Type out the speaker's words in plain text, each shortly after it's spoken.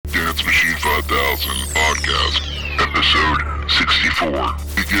1000 podcast, episode 64.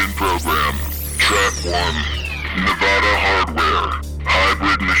 Begin program. Track 1. Nevada Hardware.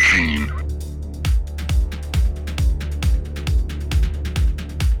 Hybrid Machine.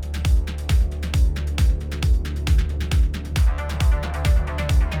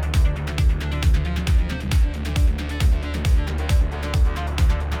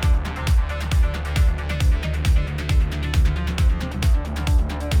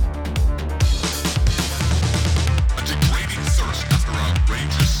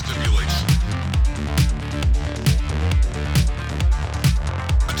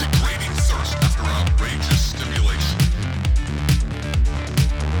 Degrading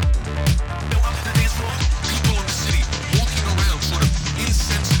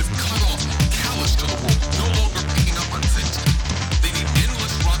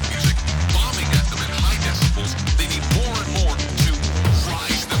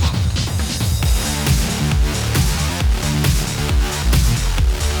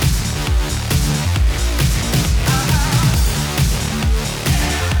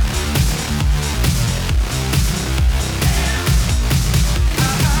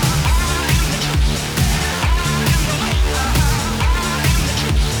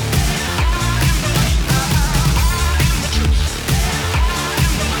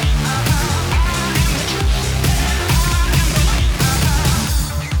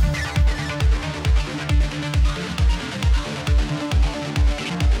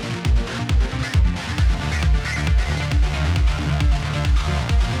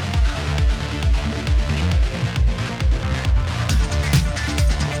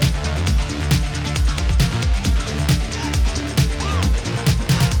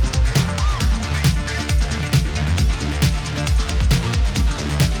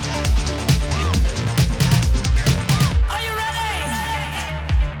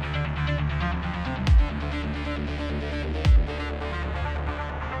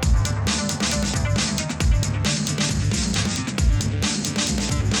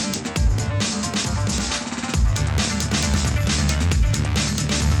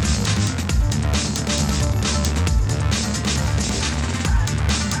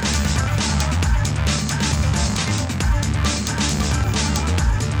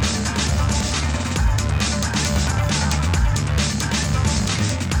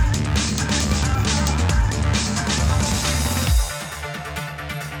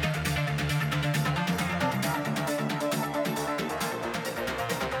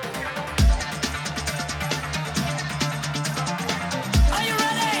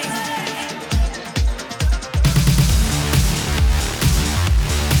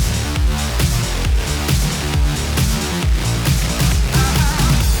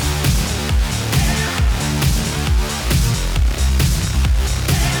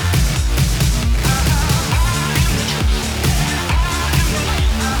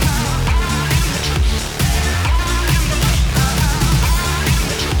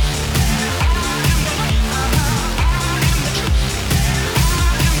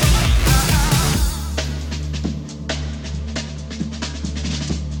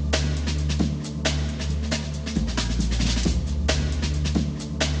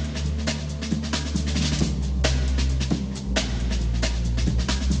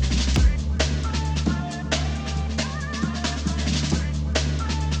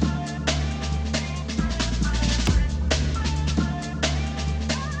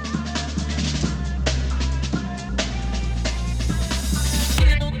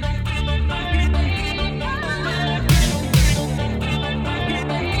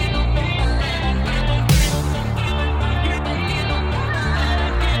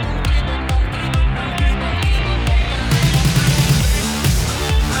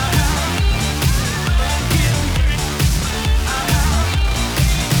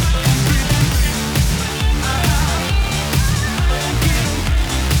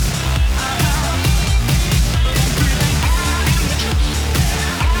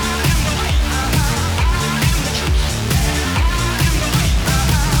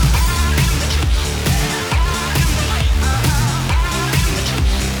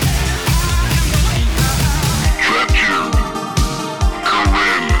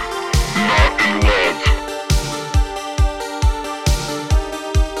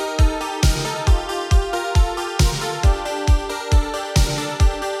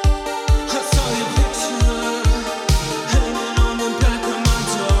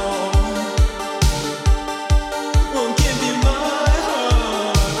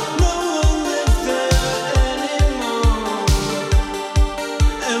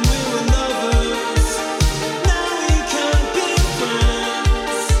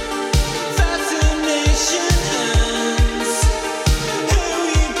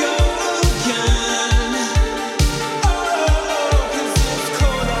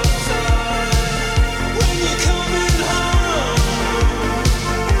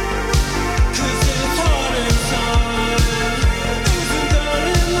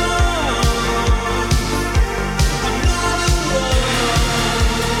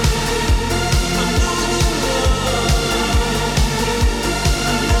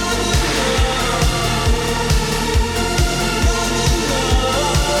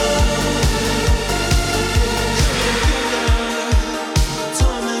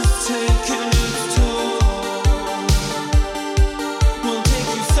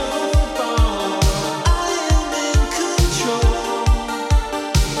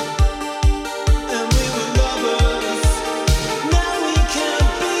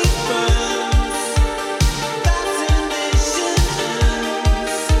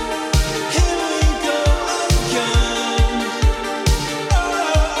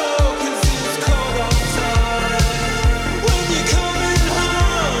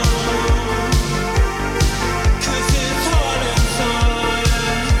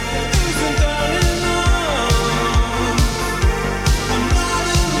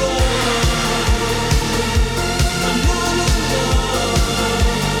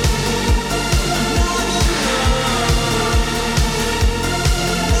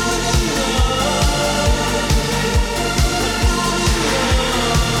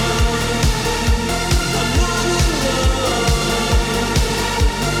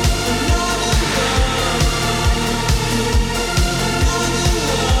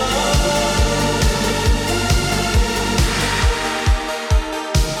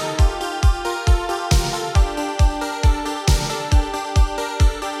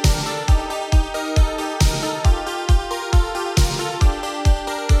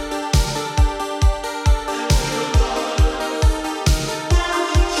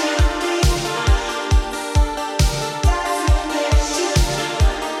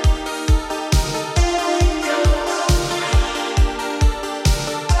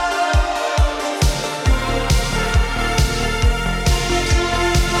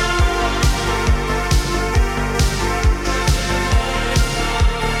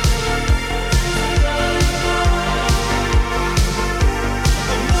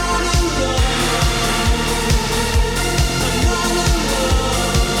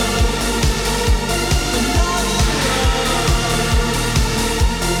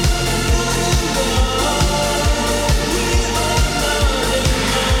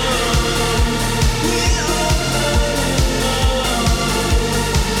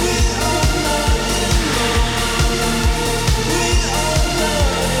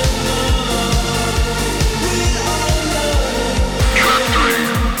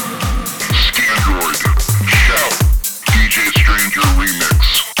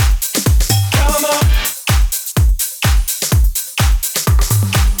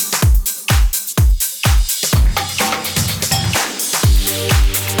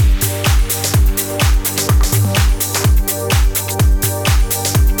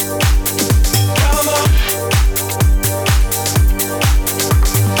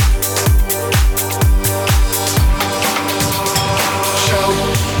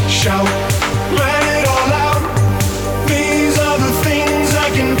shout, let it all out. These are the things I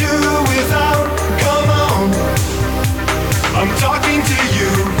can do without. Come on, I'm talking to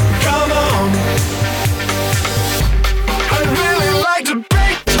you. Come on, I'd really like to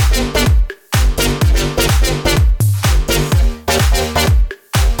break.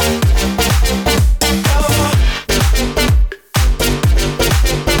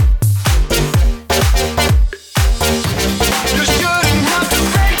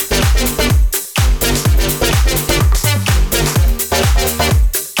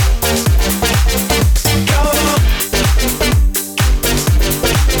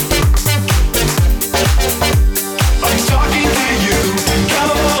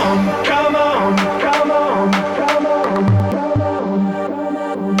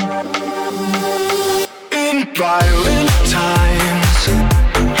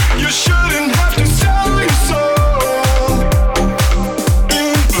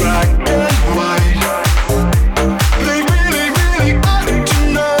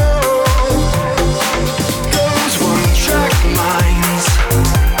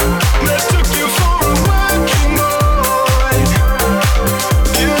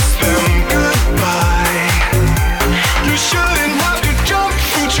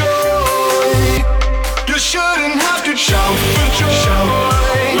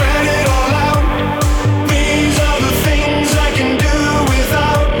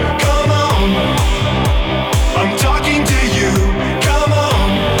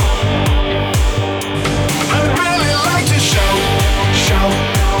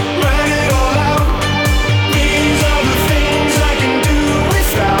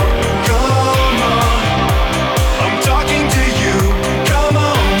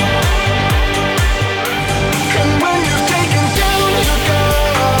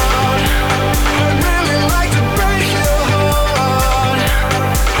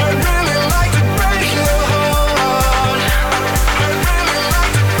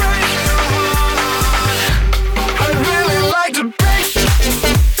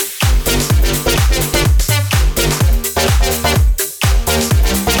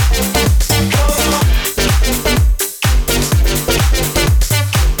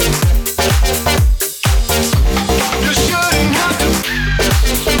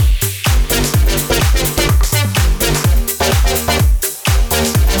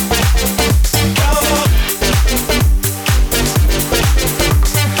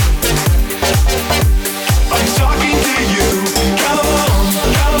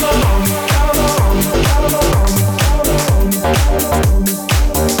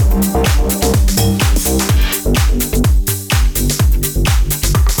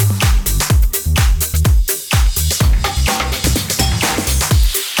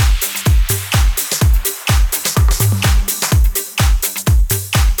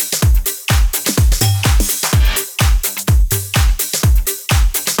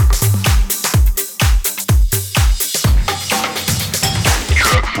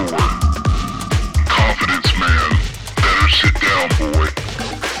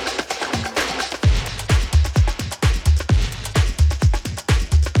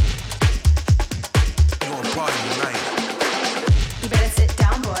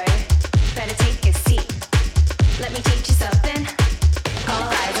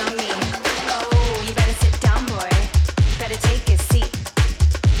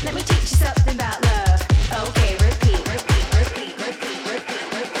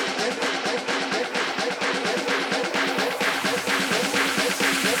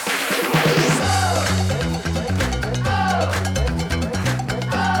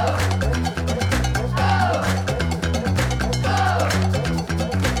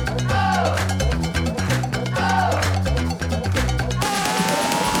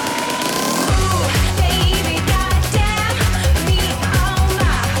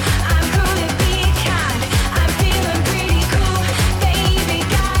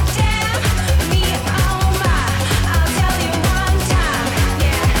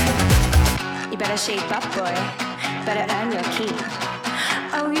 shape up, boy. Better earn your keep.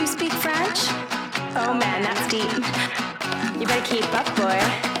 Oh, you speak French? Oh man, that's deep. You better keep up, boy.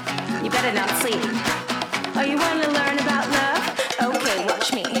 You better not sleep. Oh, you wanna learn about love? Okay,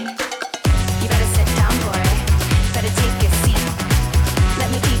 watch me. You better sit down, boy. Better take a seat. Let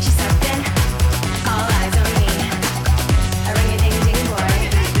me teach you something. All eyes on me. A ring-a-ding-ding, boy.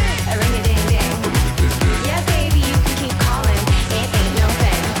 A ring-a-ding-ding. Yeah, baby, you can keep calling. It ain't no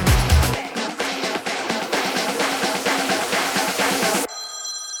thing.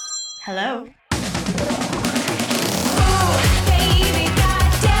 Hello? Feeling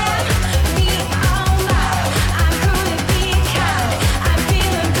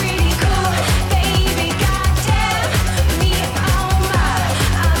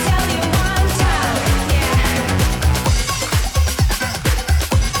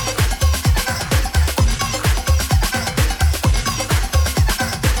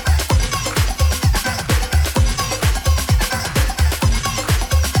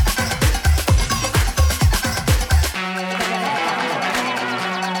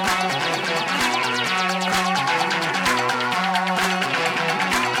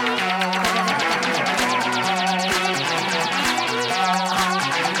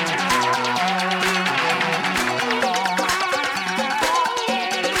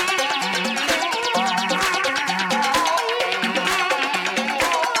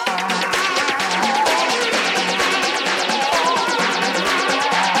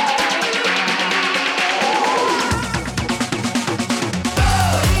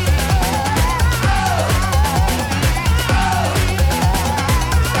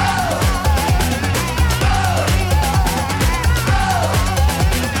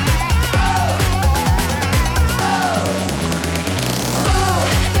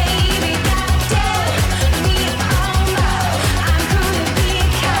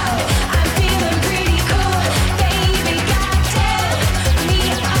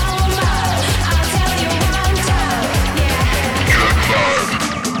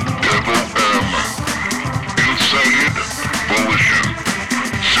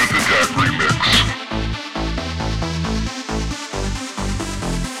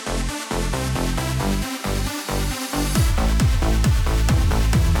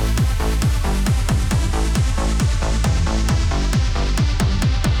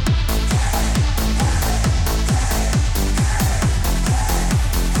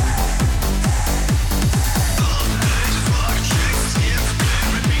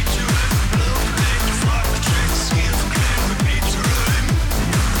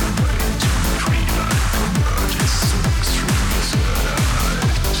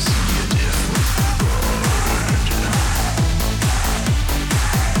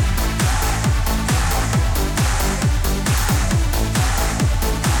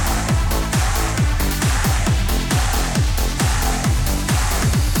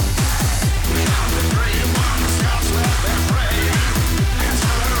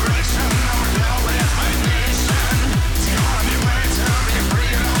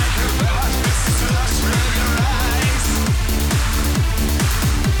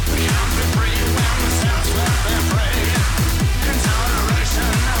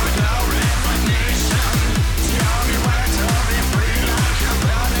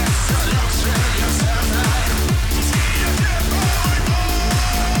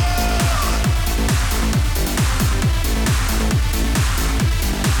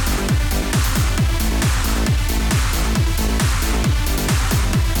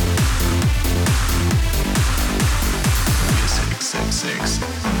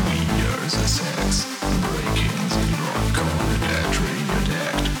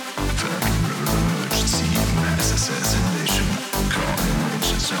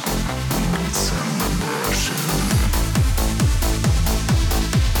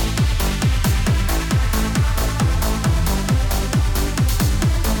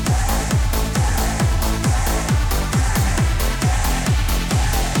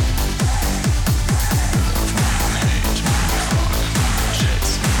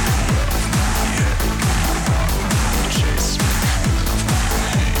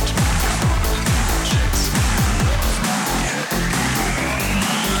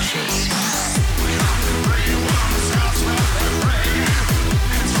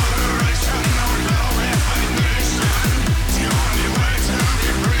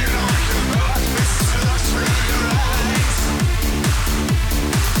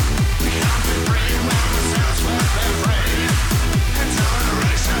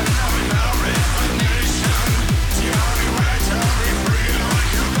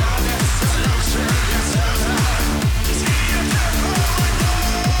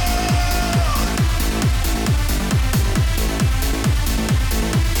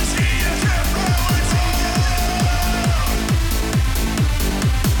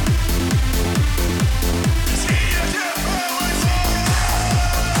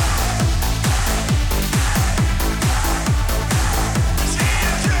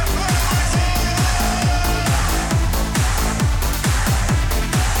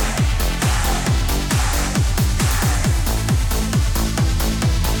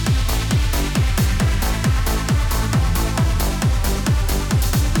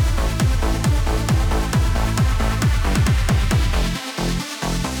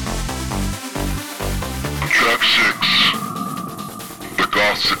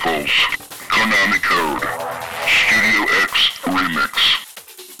Bicycles, Konami Code, Studio X Remix.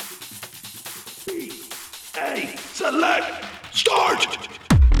 Hey, select, start!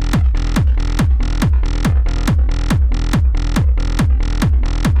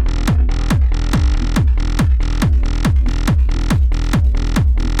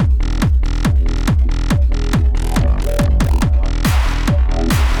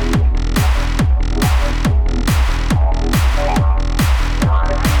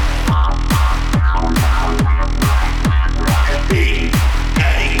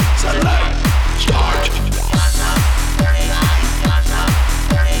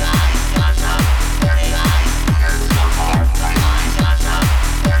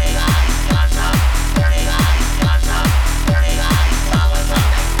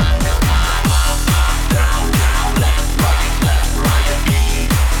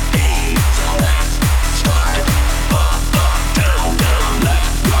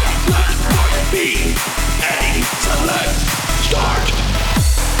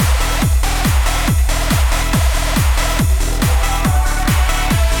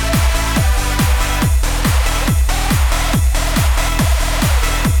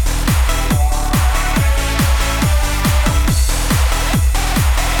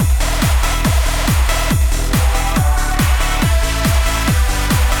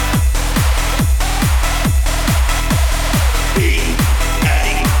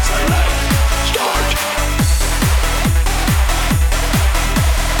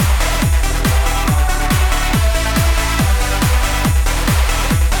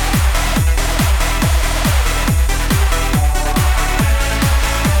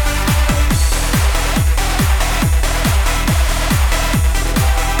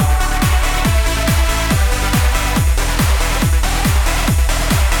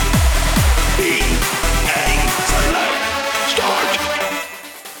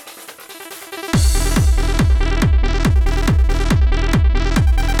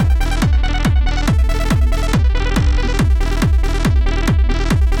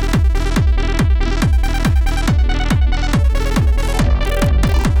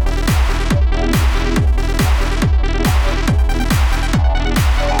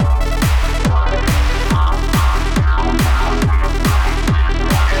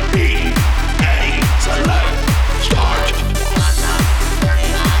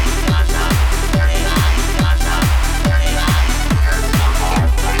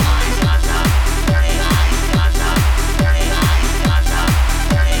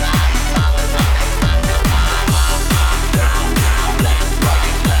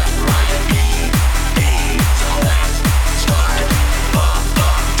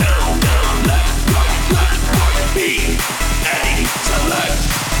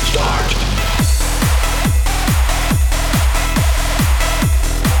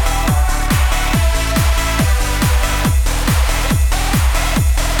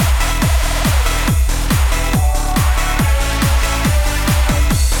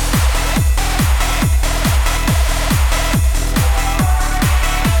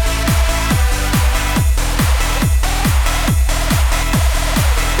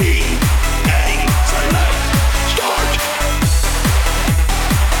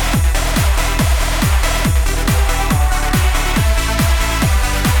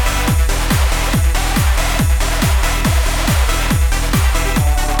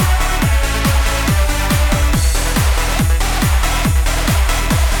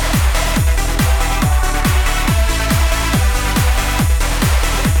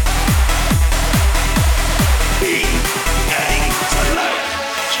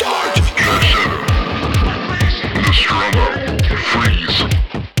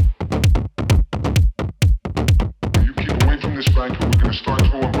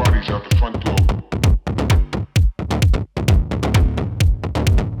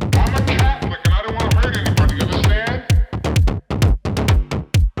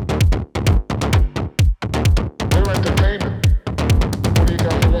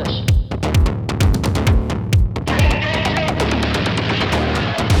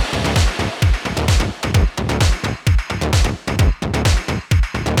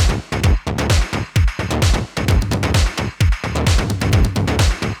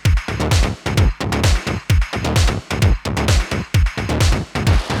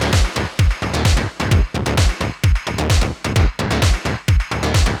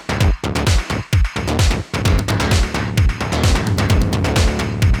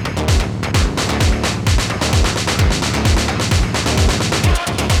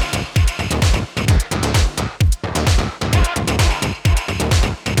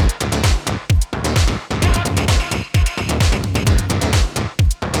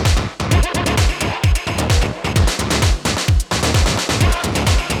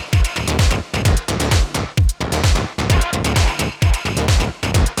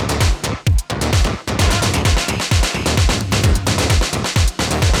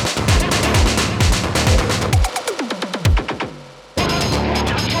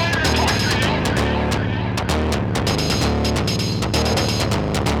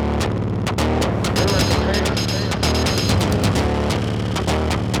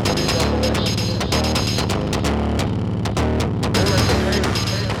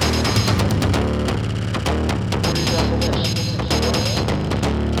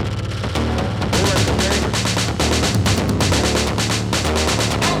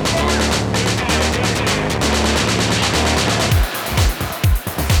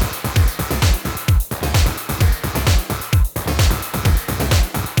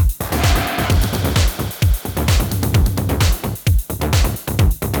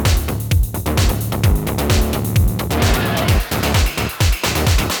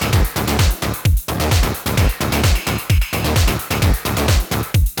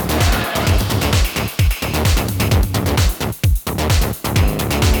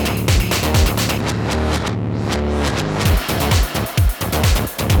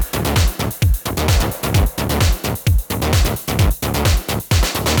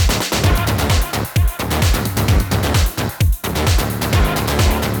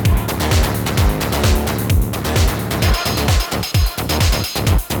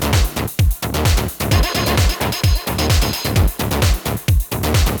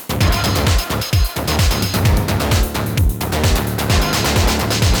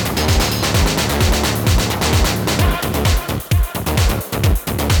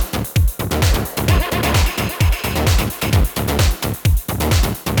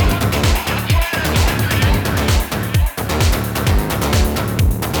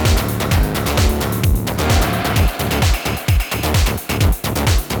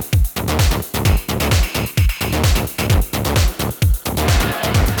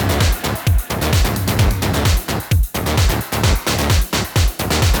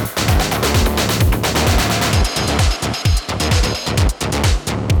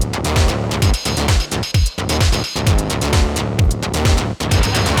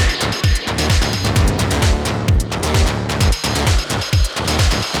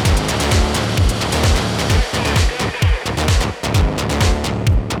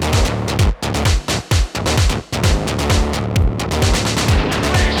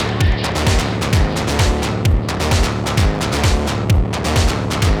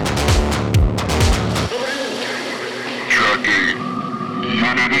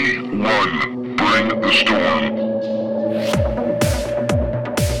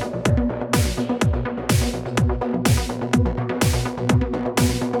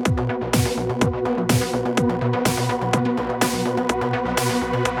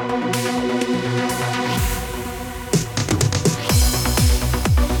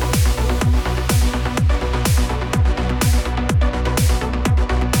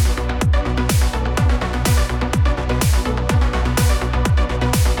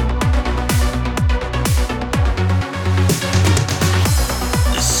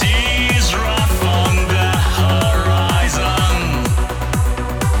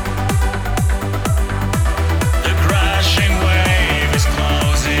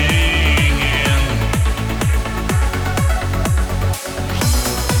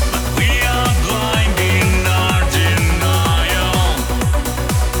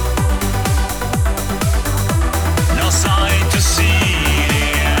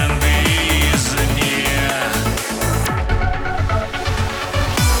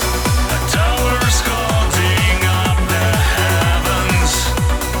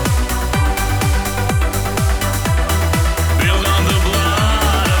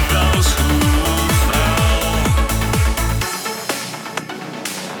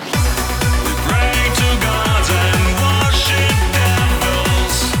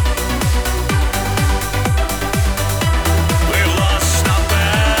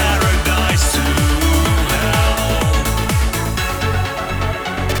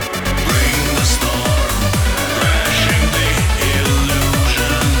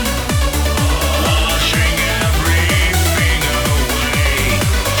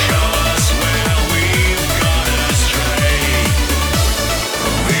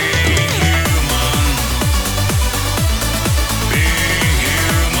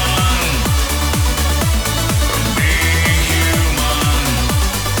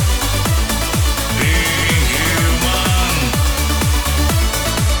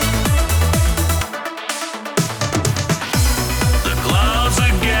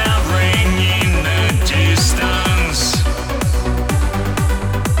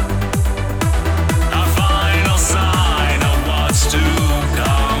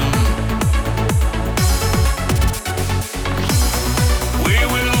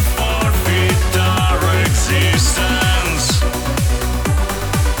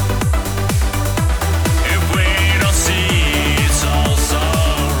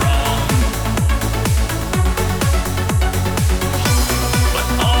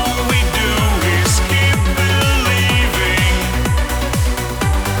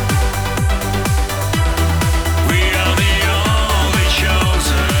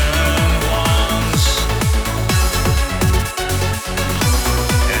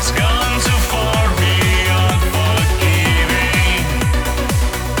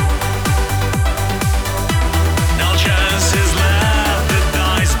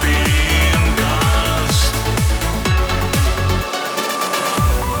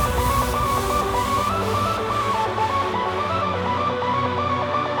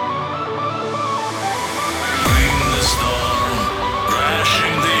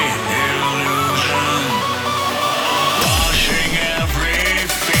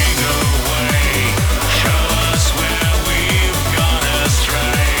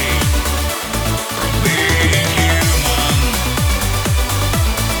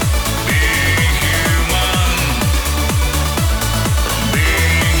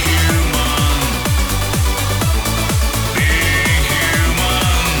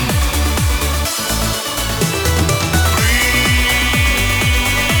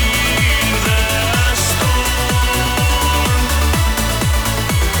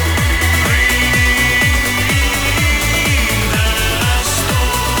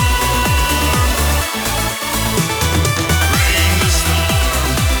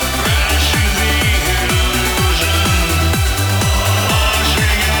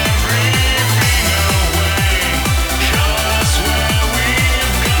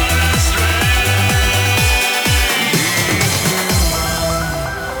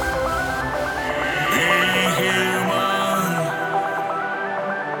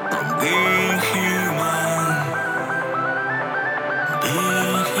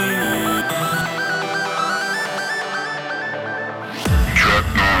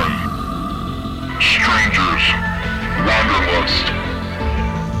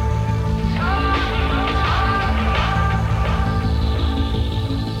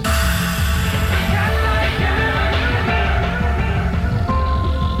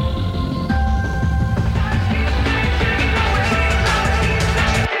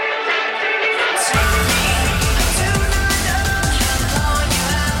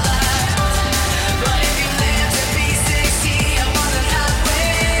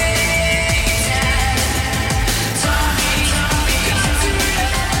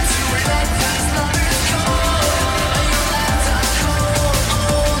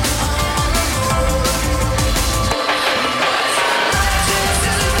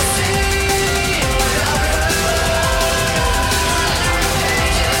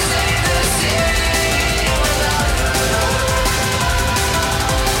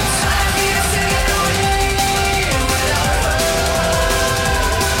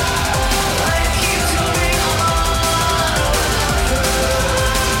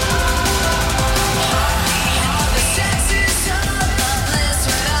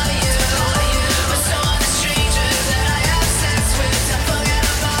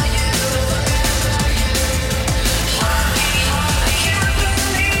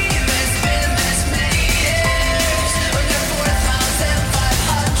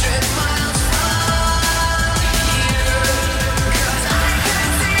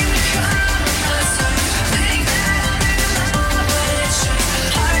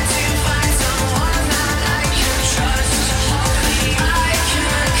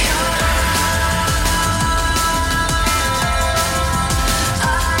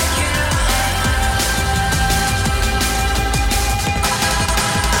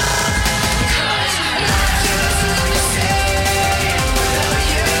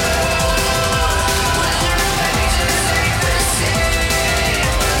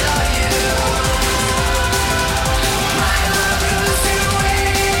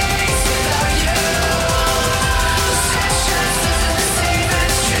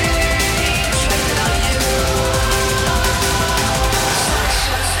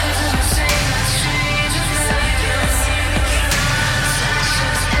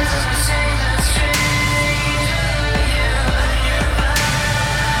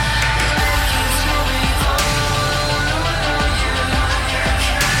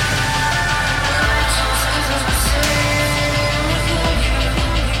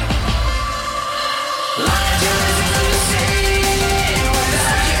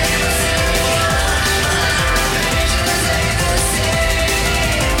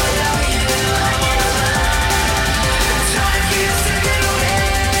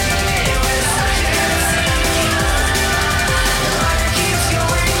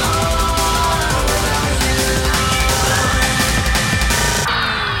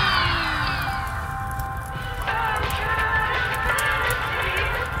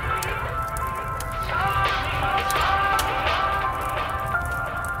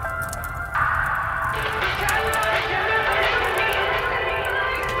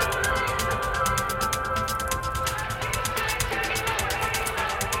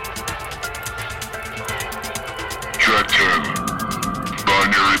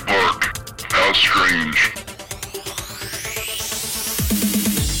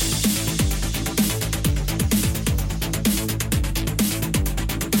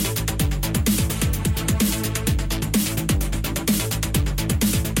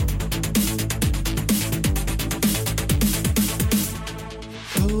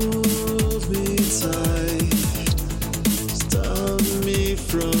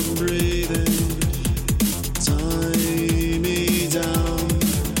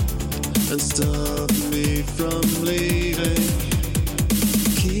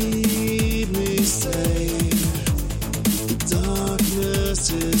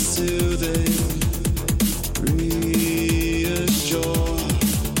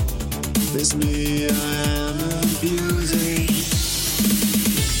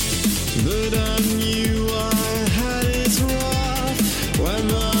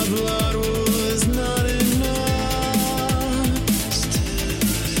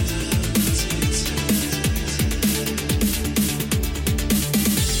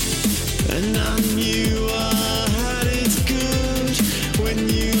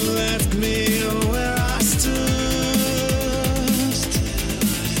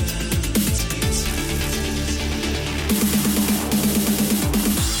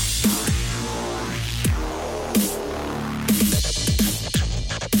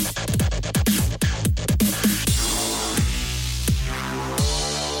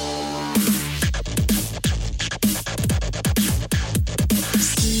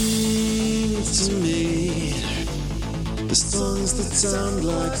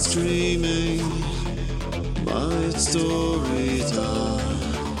 streaming, my stories are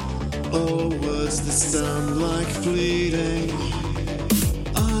all words that stand like fleeting.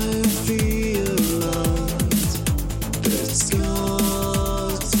 I feel lost, it's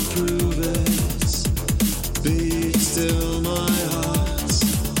got to prove it. Beat still my heart,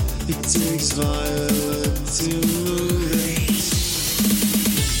 it takes violence to move it.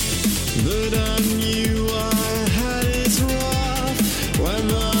 But I knew I had it rough when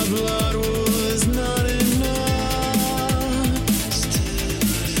my blood was not enough.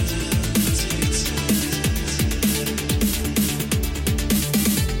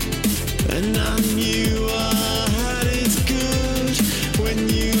 And I knew I had it good when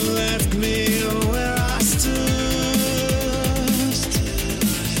you left me where I stood.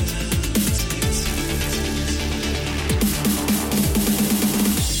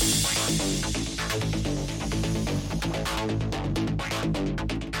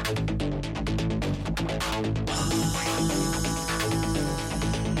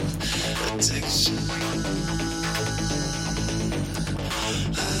 Addiction.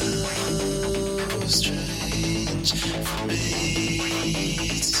 How strange for me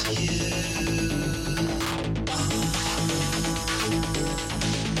to you.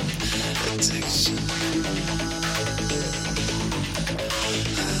 Addiction.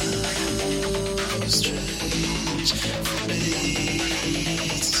 How strange for me to you.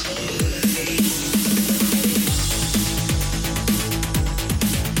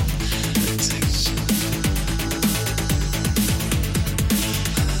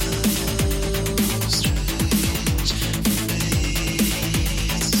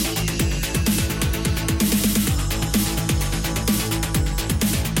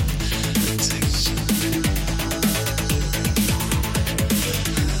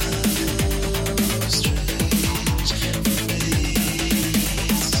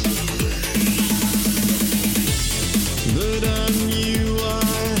 But I knew I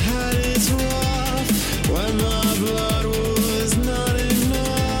had it rough when my blood was not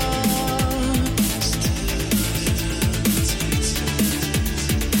enough.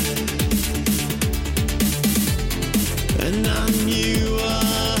 And I knew I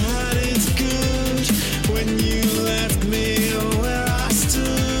had it good when you left me where I stood.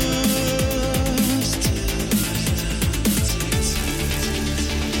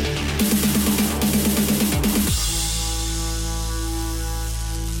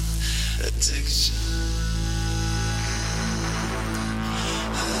 Addiction.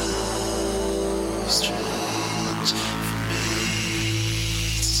 How strange for me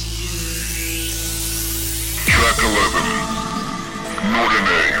to you. Track 11.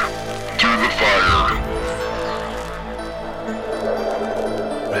 Nordine. Through the fire.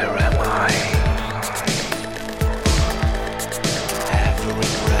 Where am I? Every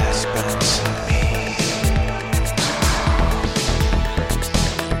breath burns in me.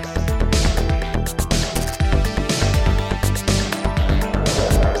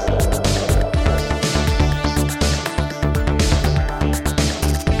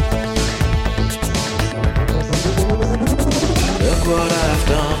 Look what I've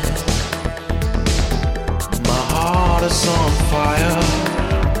done. My heart is on fire.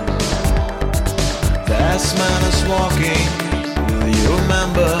 That man is walking. Will you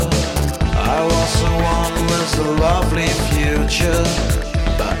remember? I was the one with a lovely future,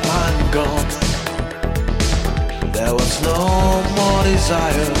 but I'm gone. There was no more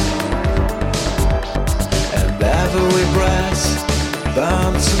desire, and every breath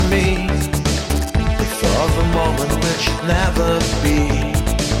burned to me. For the moment which should never be,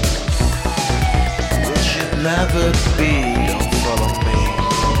 which should never be. Don't follow me,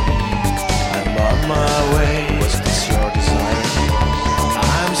 I'm on my way. Was this your desire?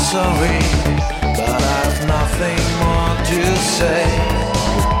 I'm sorry, but I've nothing more to say.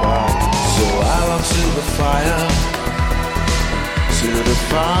 Goodbye. So I run to the fire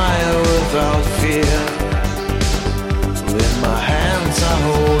without fear. With my hands I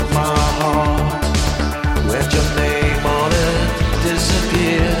hold my heart. When your name on it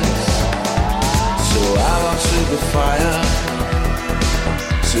disappears, so I run to the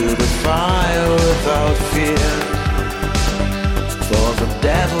fire without fear. For the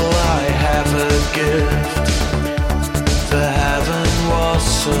devil I have a gift. The heaven was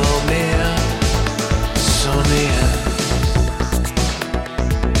so near, so near.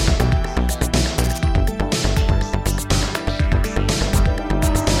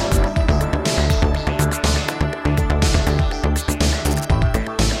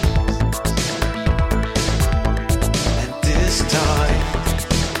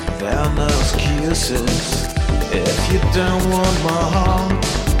 If you don't want my heart,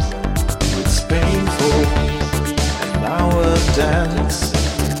 dance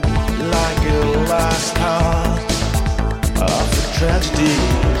like a last part of a tragedy.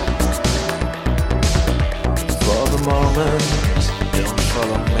 For the moment, don't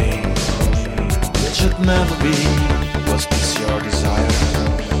follow me. It should never be. Was this your desire?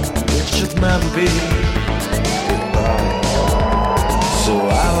 It should never be. Goodbye. So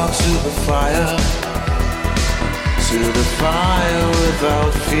I walk to the fire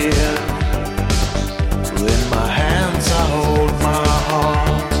without fear. In my hands I hold my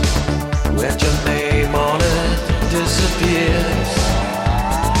heart. When your name on it disappears.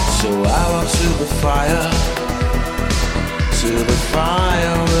 So I walk to the fire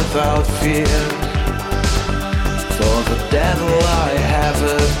without fear. For the devil I have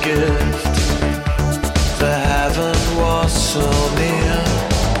a gift. The heaven was so near.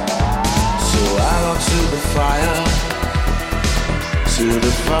 So I walk to the fire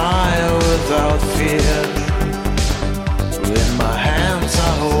without fear. In my hands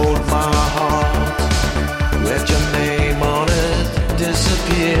I hold my heart. When your name on it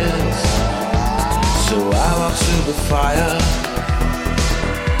disappears. So I walk to the fire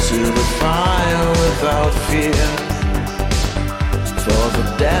without fear. For the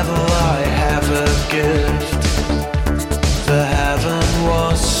devil I have a gift. The heaven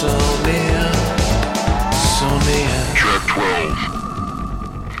was so near, so near. Track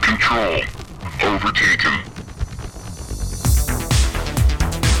 12. Control overtaken.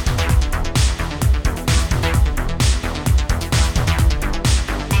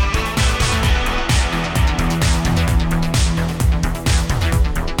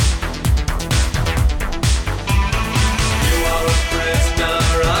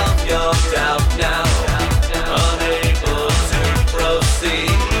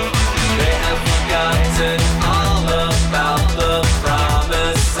 All about the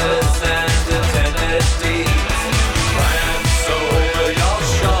promises and eternity.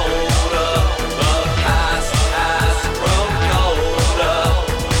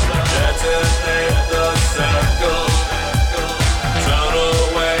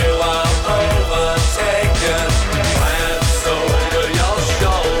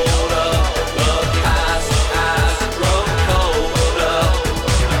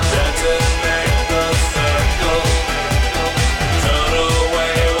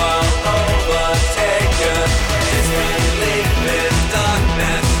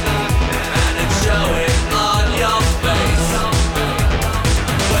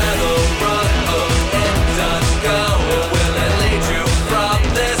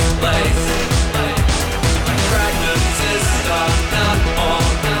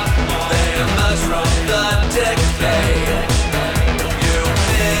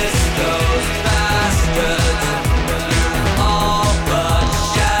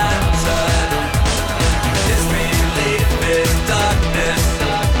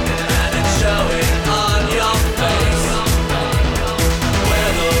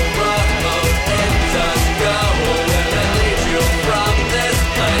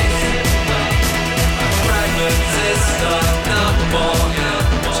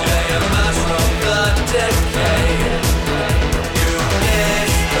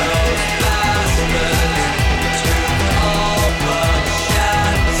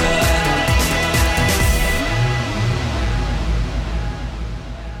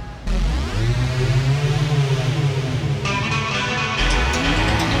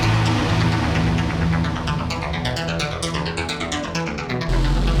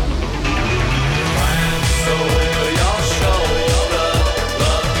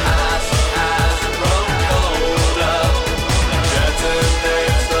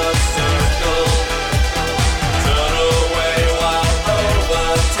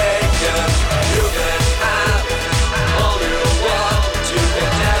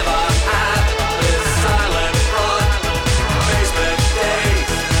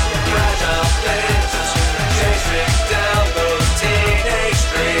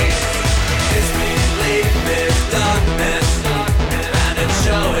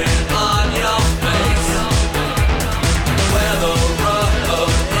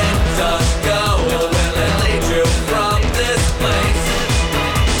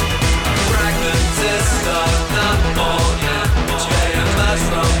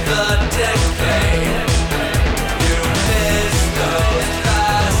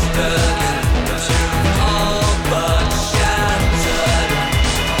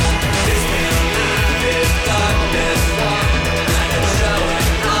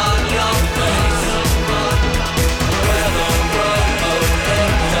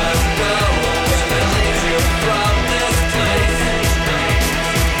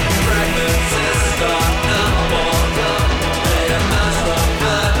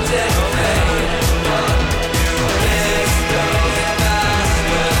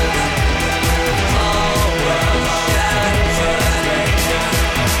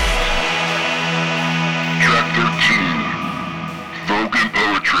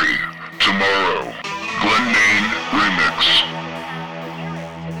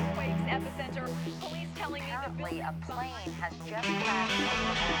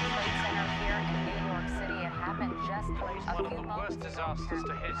 One of the worst disasters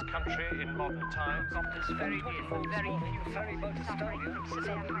to hit country in modern times. This very few ferry boats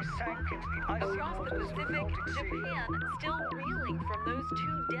suddenly sank into the icy Across the Pacific, Japan still reeling from those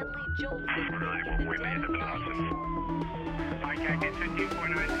two deadly jolts that hit in the dead of night. Contact at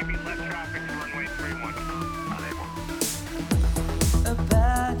 15.9, give me left traffic to runway 31. Unable. A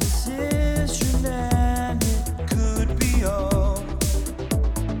bad decision and it could be all.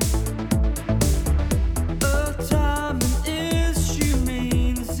 A time and issue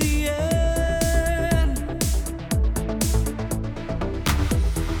means the end.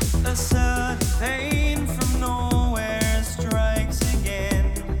 A sudden pain from nowhere strikes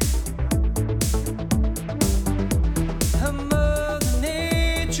again. A Mother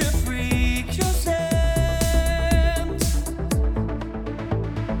Nature freak your scent.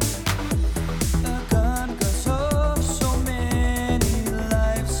 A gun goes off, so many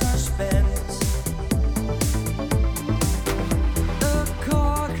lives are spent. A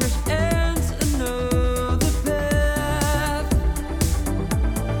car crash ends another path.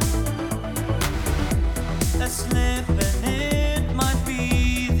 A slip and it might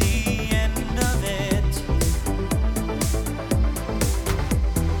be the end of it.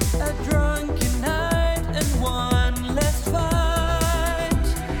 A drunken night and one last fight.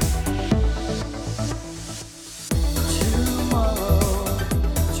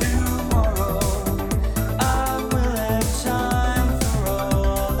 Tomorrow, I will have time for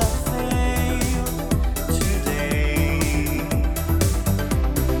all that failed today.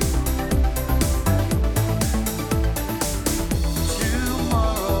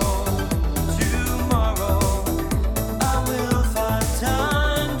 Tomorrow, I will find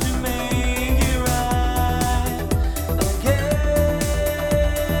time to make it right again.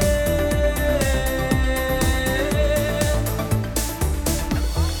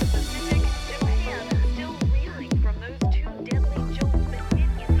 Japan still reeling from those two deadly jolts that hit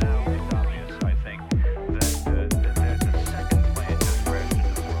in the Now dead it's of obvious, night. I think, that there's a second plane just crashed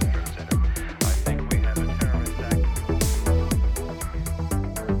into the World Trade Center. I think we have a terrorist act.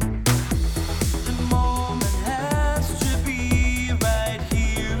 The moment has to be right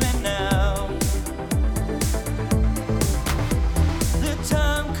here and now. The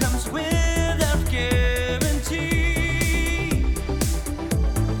time comes without guarantee.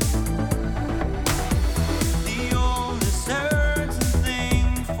 The only certain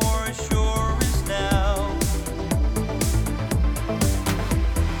thing for sure is now.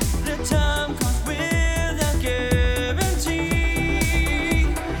 The time comes without guarantee.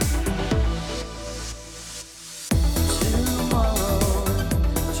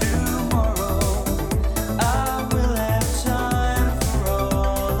 Tomorrow, I will have time for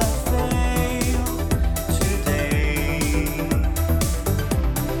all that failed today.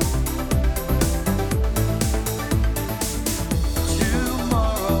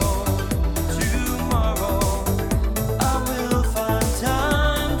 Tomorrow, I will find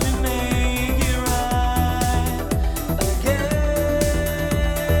time to make it right again.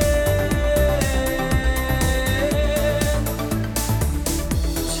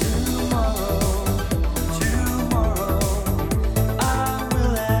 Tomorrow, I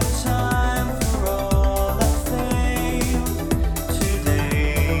will have time for all that failed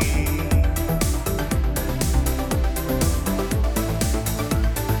today.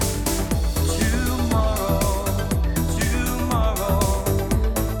 Tomorrow,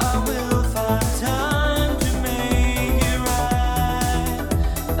 I will find time to make it right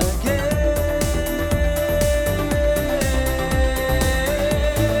again.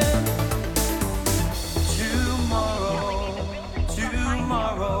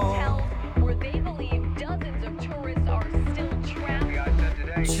 Tomorrow, Hotels where they believe dozens of tourists are still trapped. I said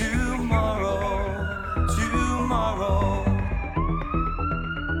today. tomorrow.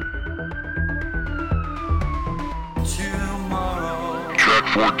 Track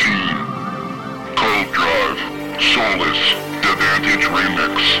 14. Code Drive. Solace. Advantage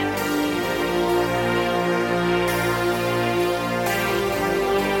Remix.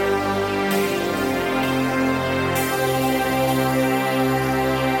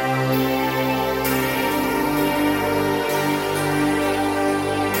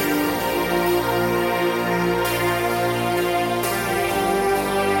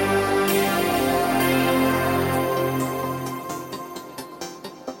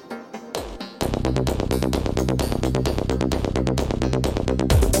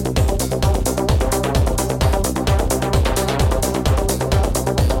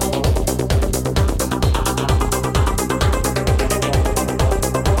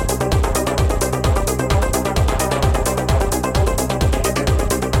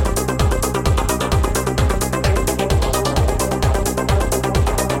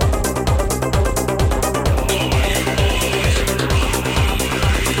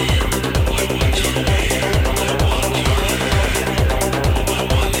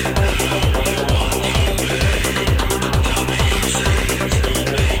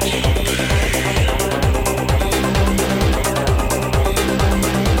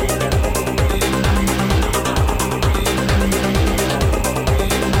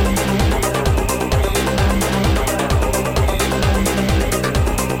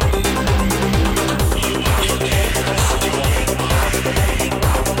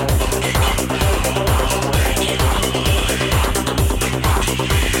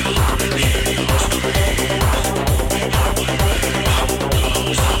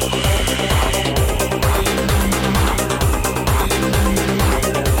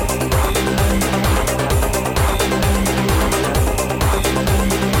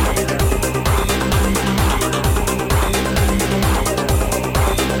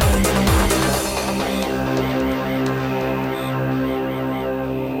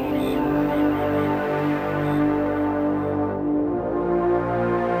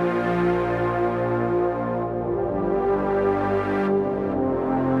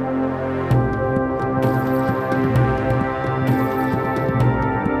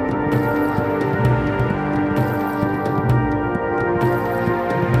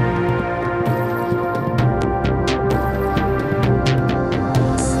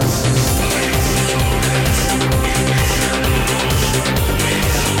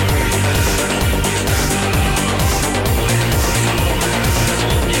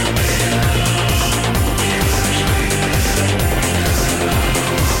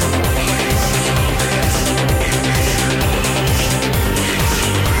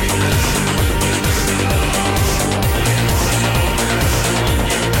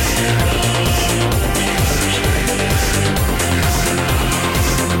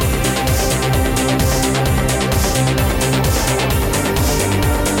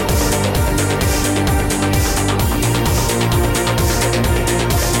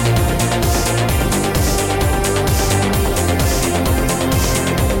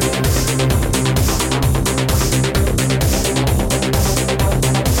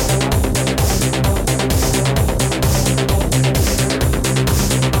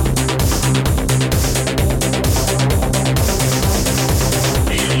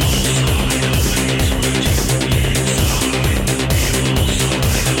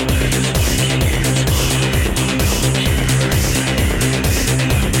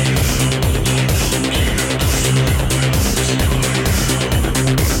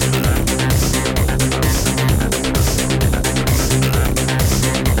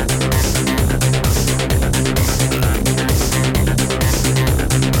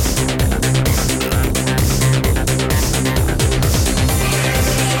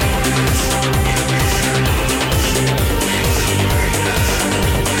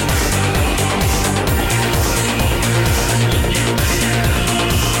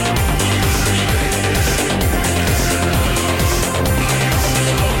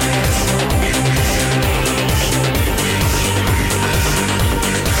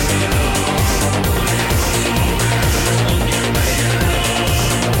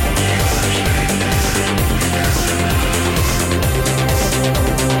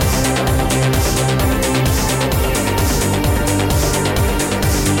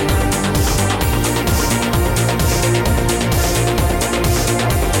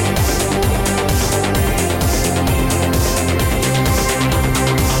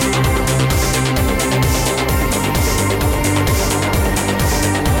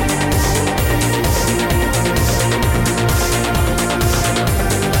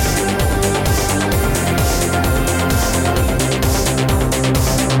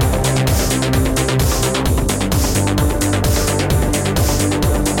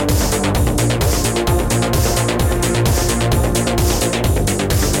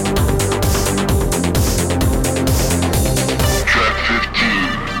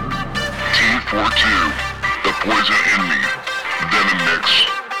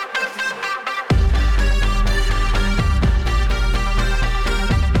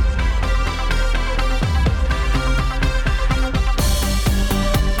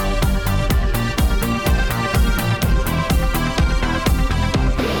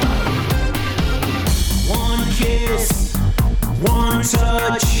 One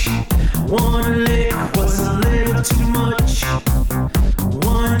touch, one lick was a little too much.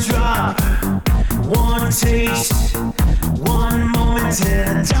 One drop, one taste, one moment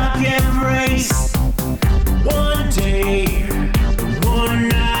in a dark embrace. One day, one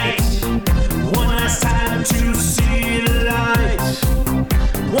night, one last time to see the light.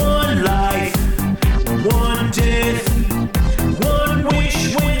 One life, one death, one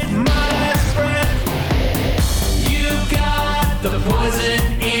wish with my last breath. You got the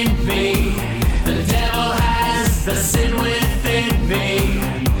poison in me. The devil has the sin within me.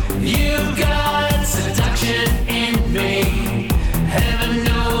 You got seduction in me. Heaven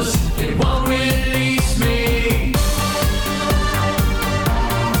knows it won't release me.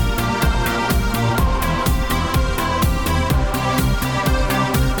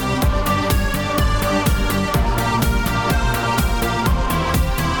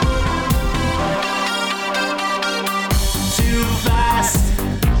 Too fast,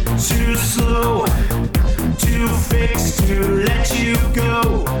 too slow, too fixed to let you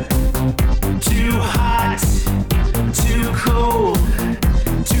go. Too hot, too cold,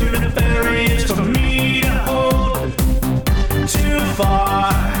 too nefarious for me to hold. Too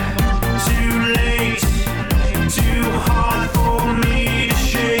far, too late, too hard for me to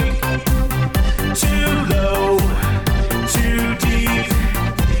shake. Too low, too deep,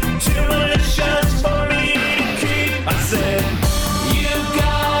 too malicious for me to keep. I said, you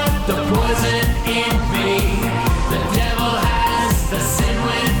got the poison in me. The devil has the sin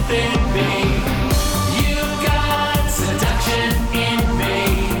within me. You got seduction in me.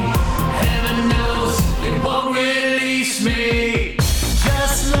 Heaven knows it won't release me.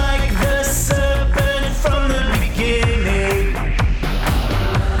 Just like the serpent from the beginning.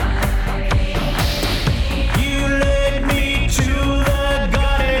 You led me to the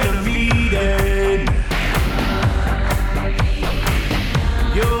Garden of Eden.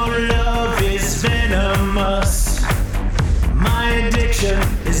 Your love is venomous. My addiction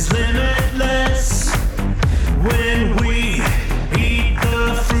is limitless. When we eat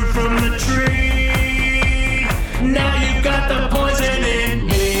the fruit from the tree, now you got the poison in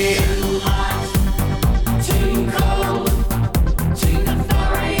me. Too hot, too cold, too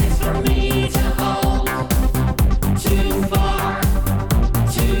nefarious for me to hold. Too far,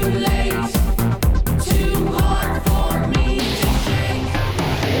 too late, too hard for me to shake.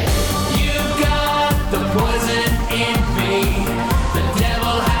 You got the poison in me. The devil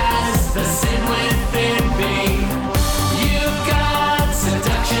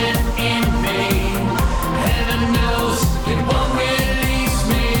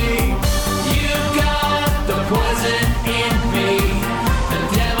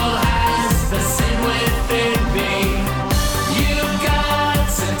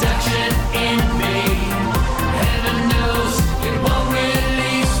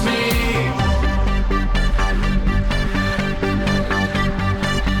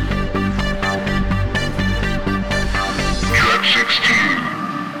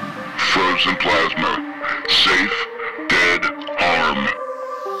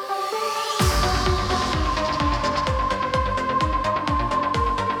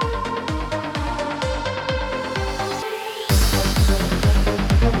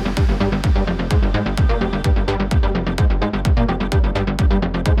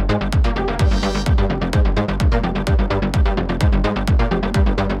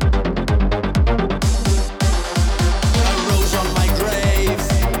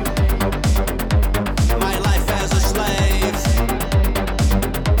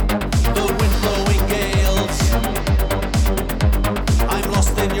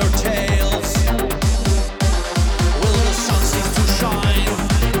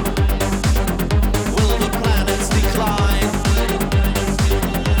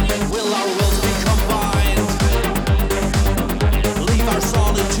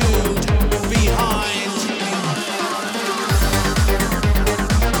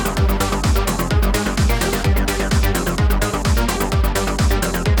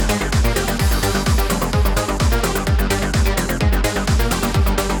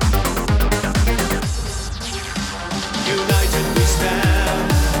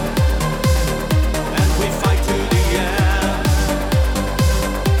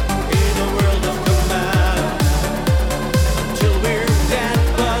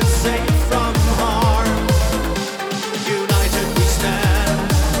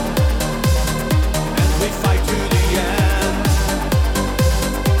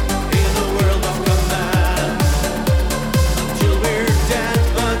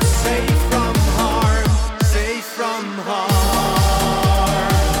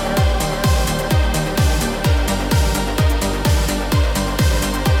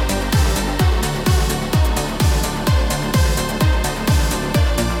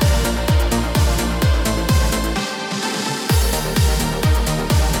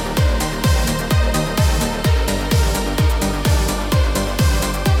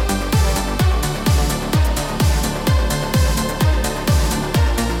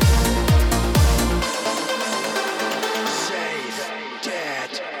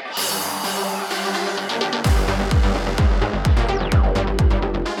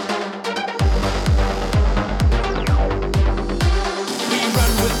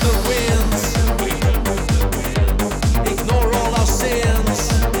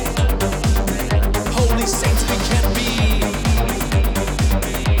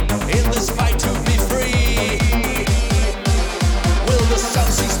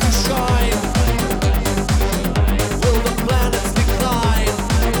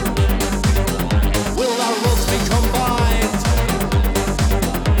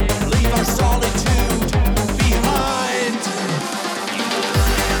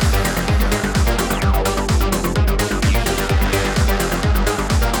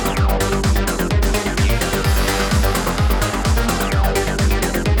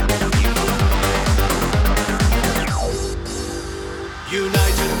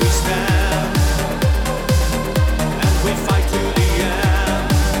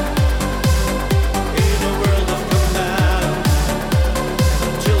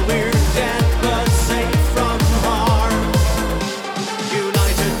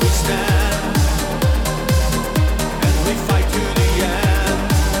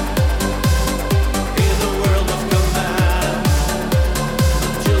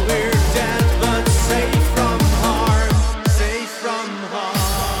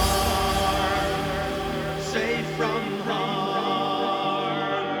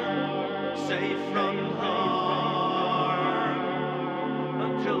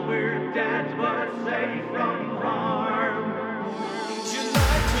until we're dead but safe from harm.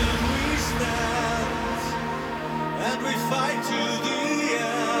 United we stand, and we fight to the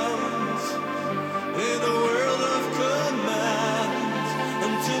end, in a world of command,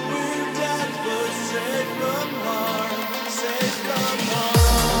 until we're dead but safe from harm, safe from harm.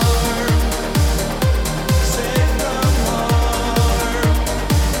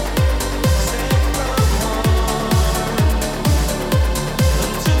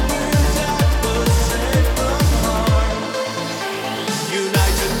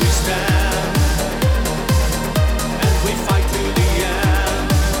 United we stand, and we fight to the end.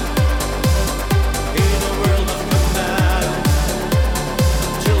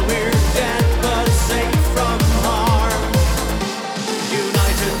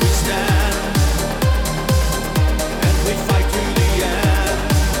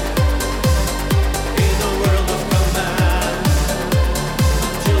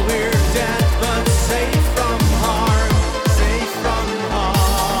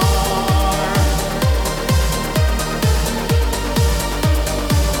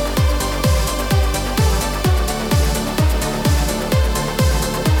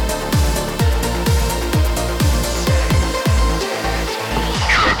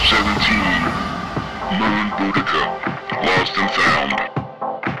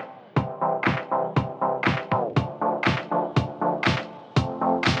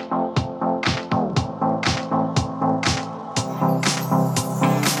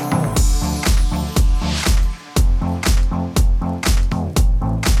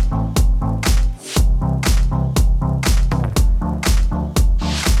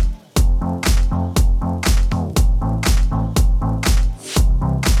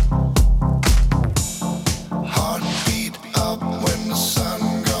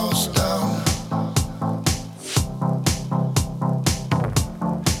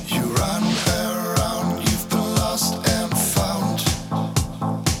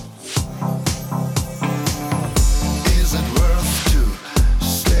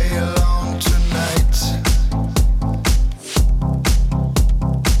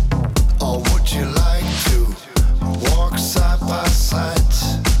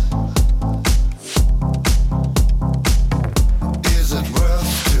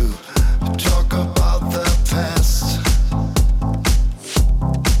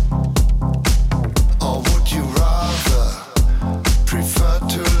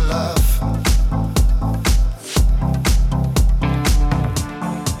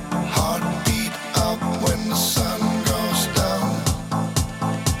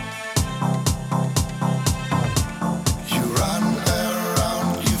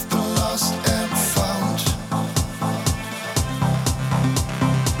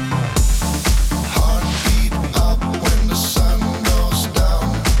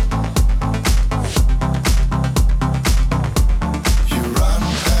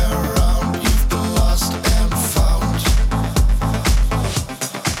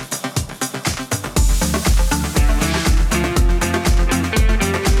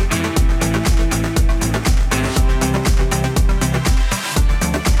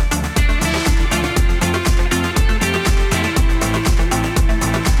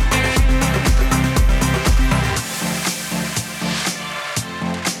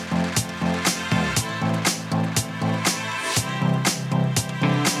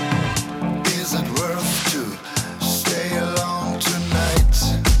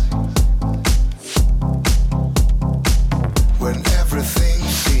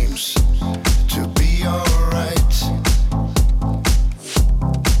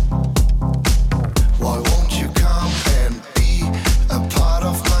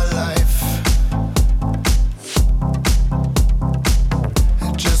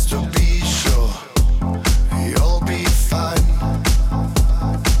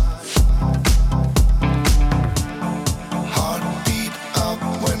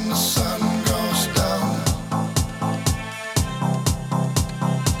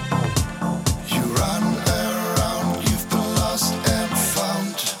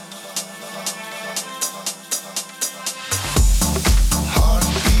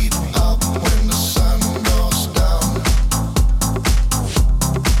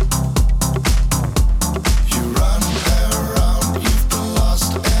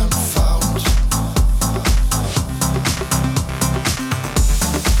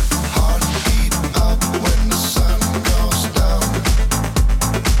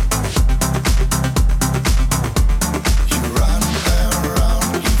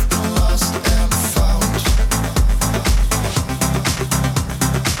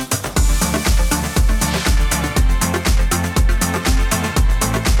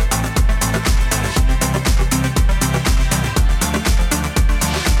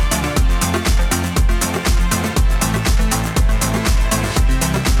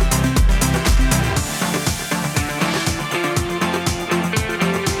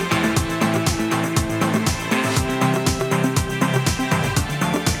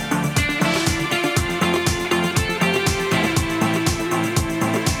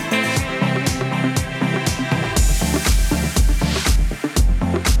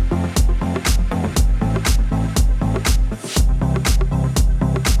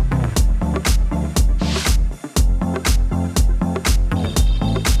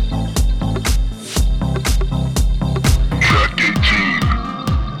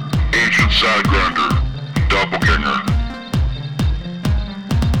 Sidegrander, Doppelganger.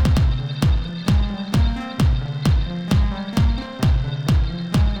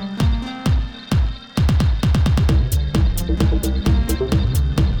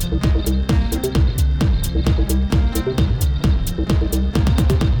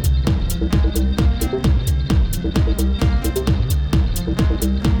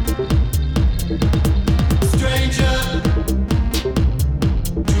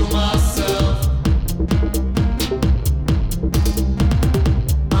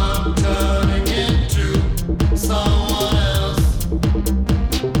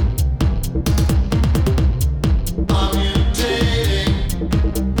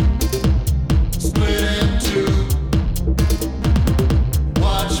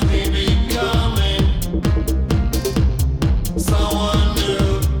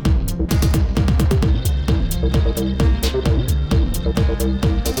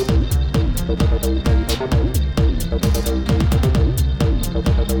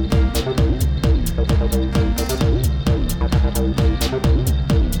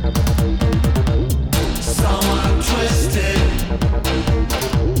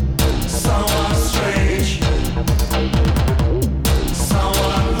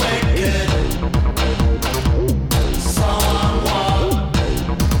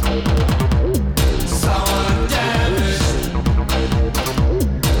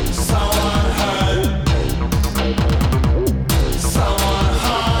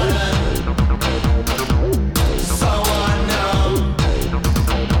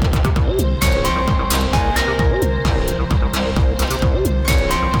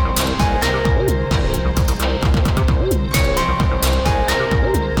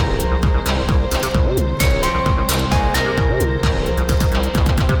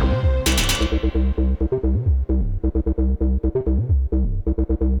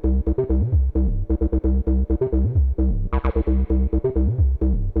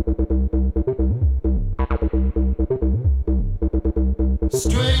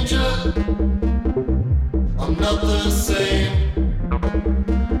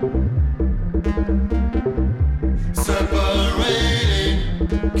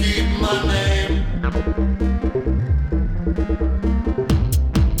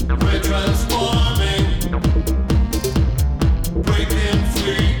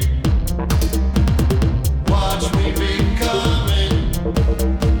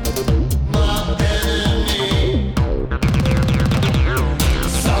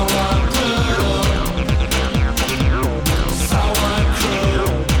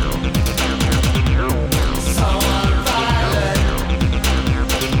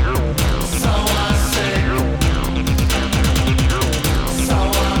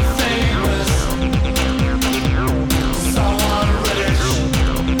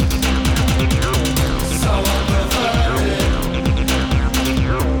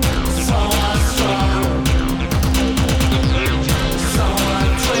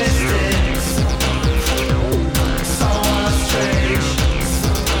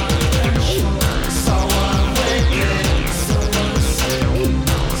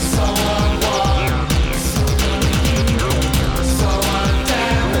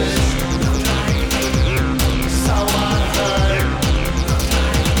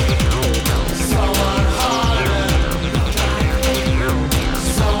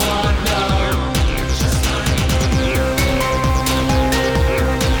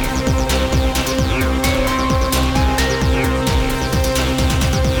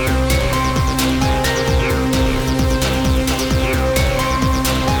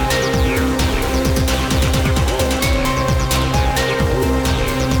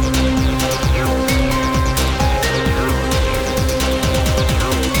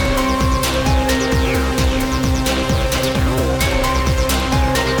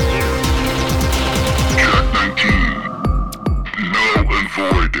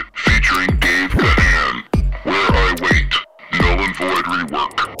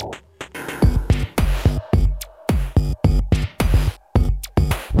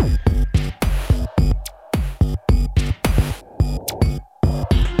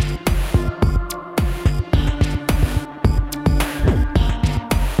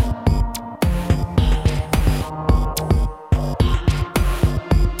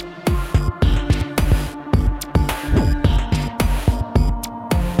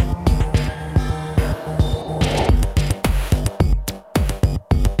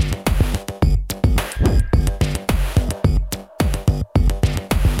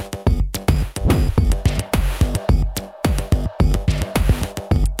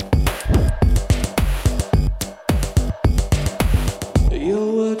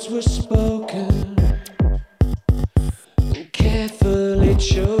 words were spoken, carefully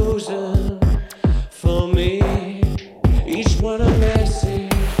chosen for me. Each one a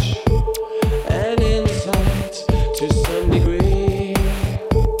message, an insight to some degree.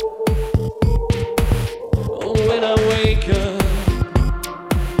 When I wake up,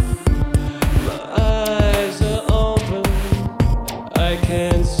 my eyes are open. I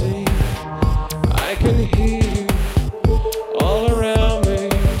can see, I can hear you all around me.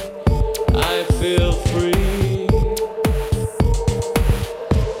 I feel free.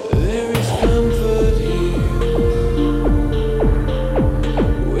 There is comfort here,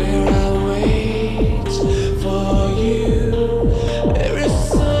 where I wait for you. There is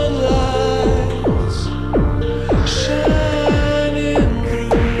sunlight shining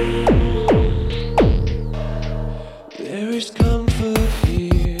through. There is comfort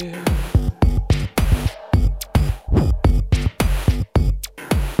here.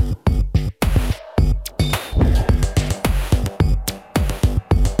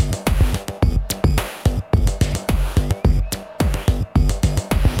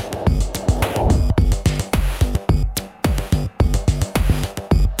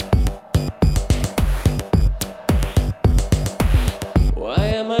 Why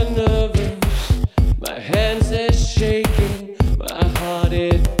am I nervous? My hands are shaking, my heart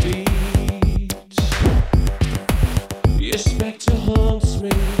it beats. Your spectre haunts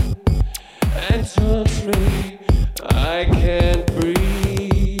me and taunts me. I can't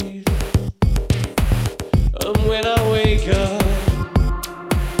breathe. And when I wake up,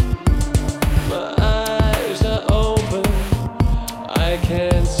 my eyes are open. I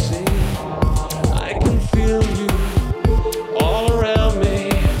can see, I can feel you all around me.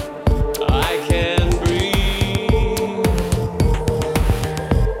 I can breathe.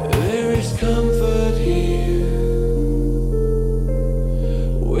 There is comfort here,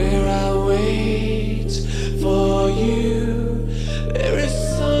 where I wait for you. There is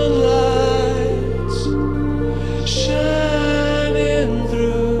sunlight shining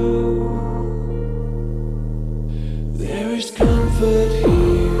through. There is comfort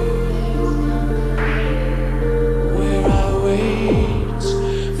here, where I wait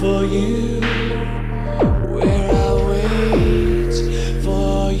for you, where I wait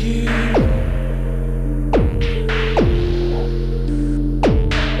for you,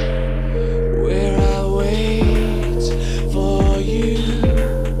 where I wait for you.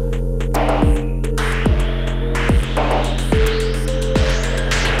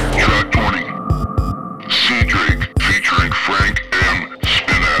 Track 20. Sea Drake featuring Frank M.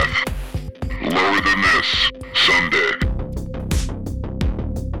 Spinath. Lower than this, someday.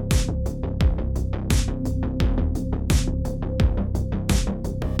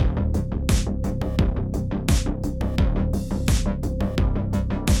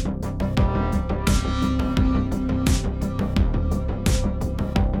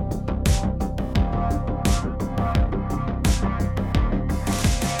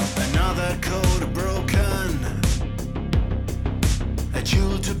 Another code broken, a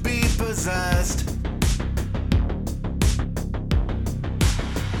jewel to be possessed,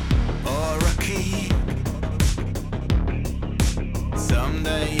 or a key.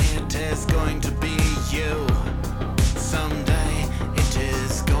 Someday it is going to be you. Someday it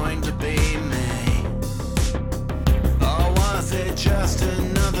is going to be me. Or was it just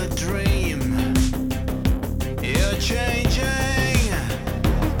another dream? You're changing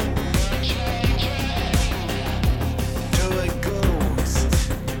to a ghost.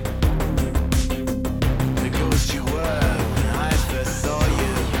 The ghost you were when I first saw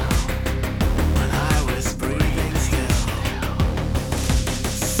you, when I was breathing still.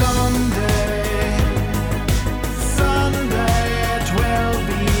 Someday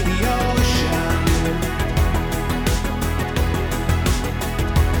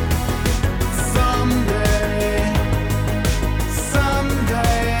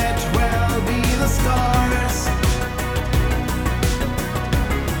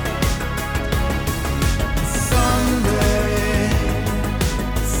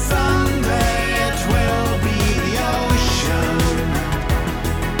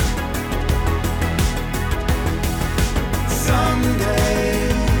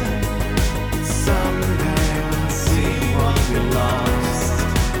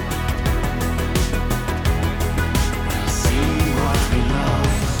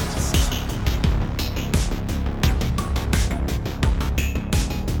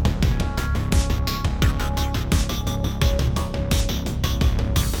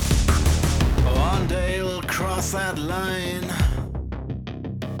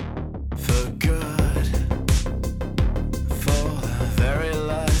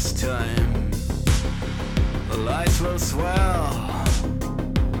as well.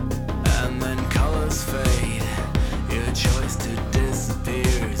 And then colors fade. Your choice to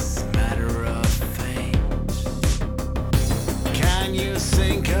disappear is a matter of fate. Can you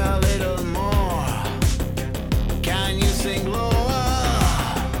sink a little more? Can you sink lower?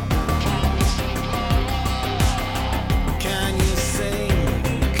 Can you sink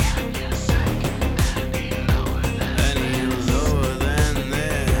any lower than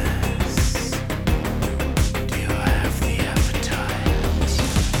this? Do you have the appetite?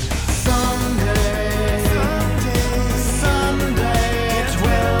 Someday, it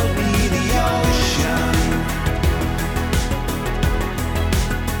will be the ocean.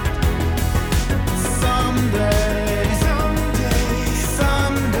 Someday,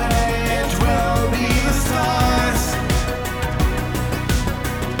 it will be the stars.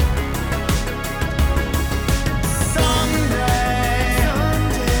 Someday,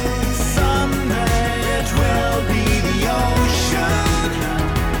 it will be the ocean.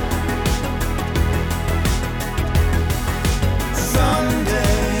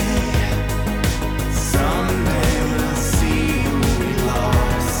 Someday we'll see who we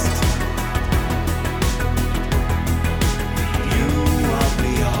lost. You are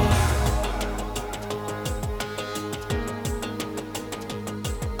beyond.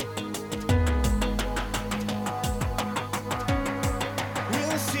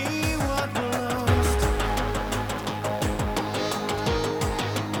 We'll see what we lost.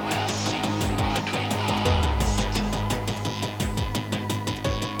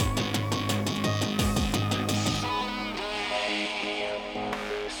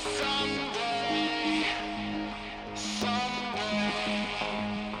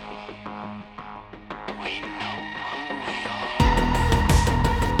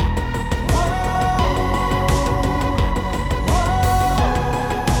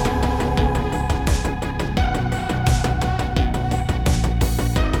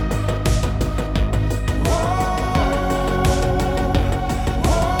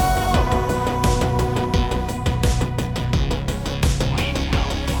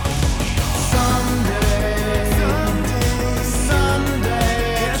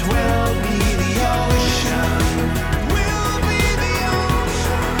 Someday it will be the ocean. We'll be the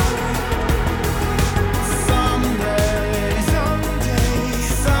ocean. Someday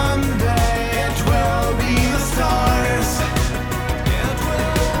it will be the stars. It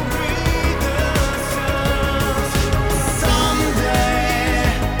will be the stars.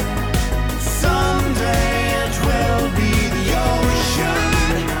 Someday it will be the ocean.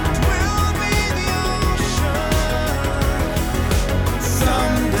 It will be the ocean.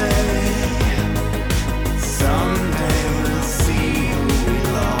 Someday we'll see who we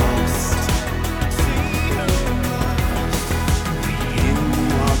lost. You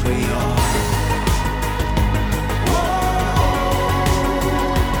are beyond.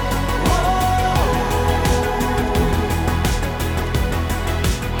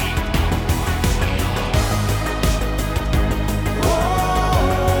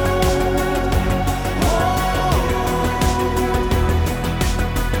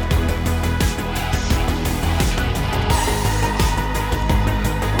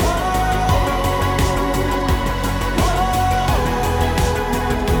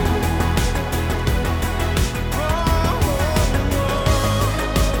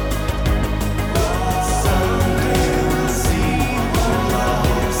 Someday we'll see who we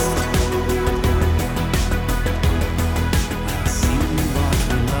lost. See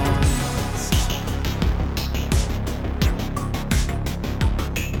what we lost.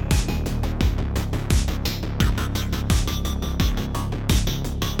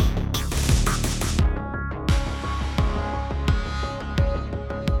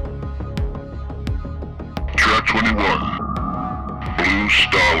 Track 21. Blue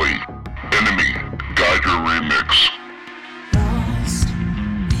Stolly. Enemy. Geiger Remix. Lost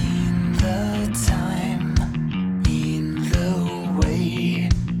in the time, in the way,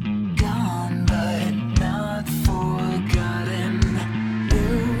 gone but not forgotten.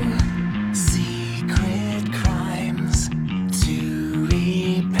 New secret crimes to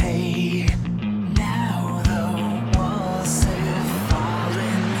repay. Now the walls have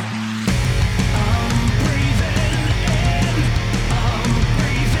fallen. I'm breathing in, I'm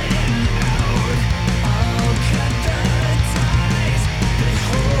breathing out. I'll cut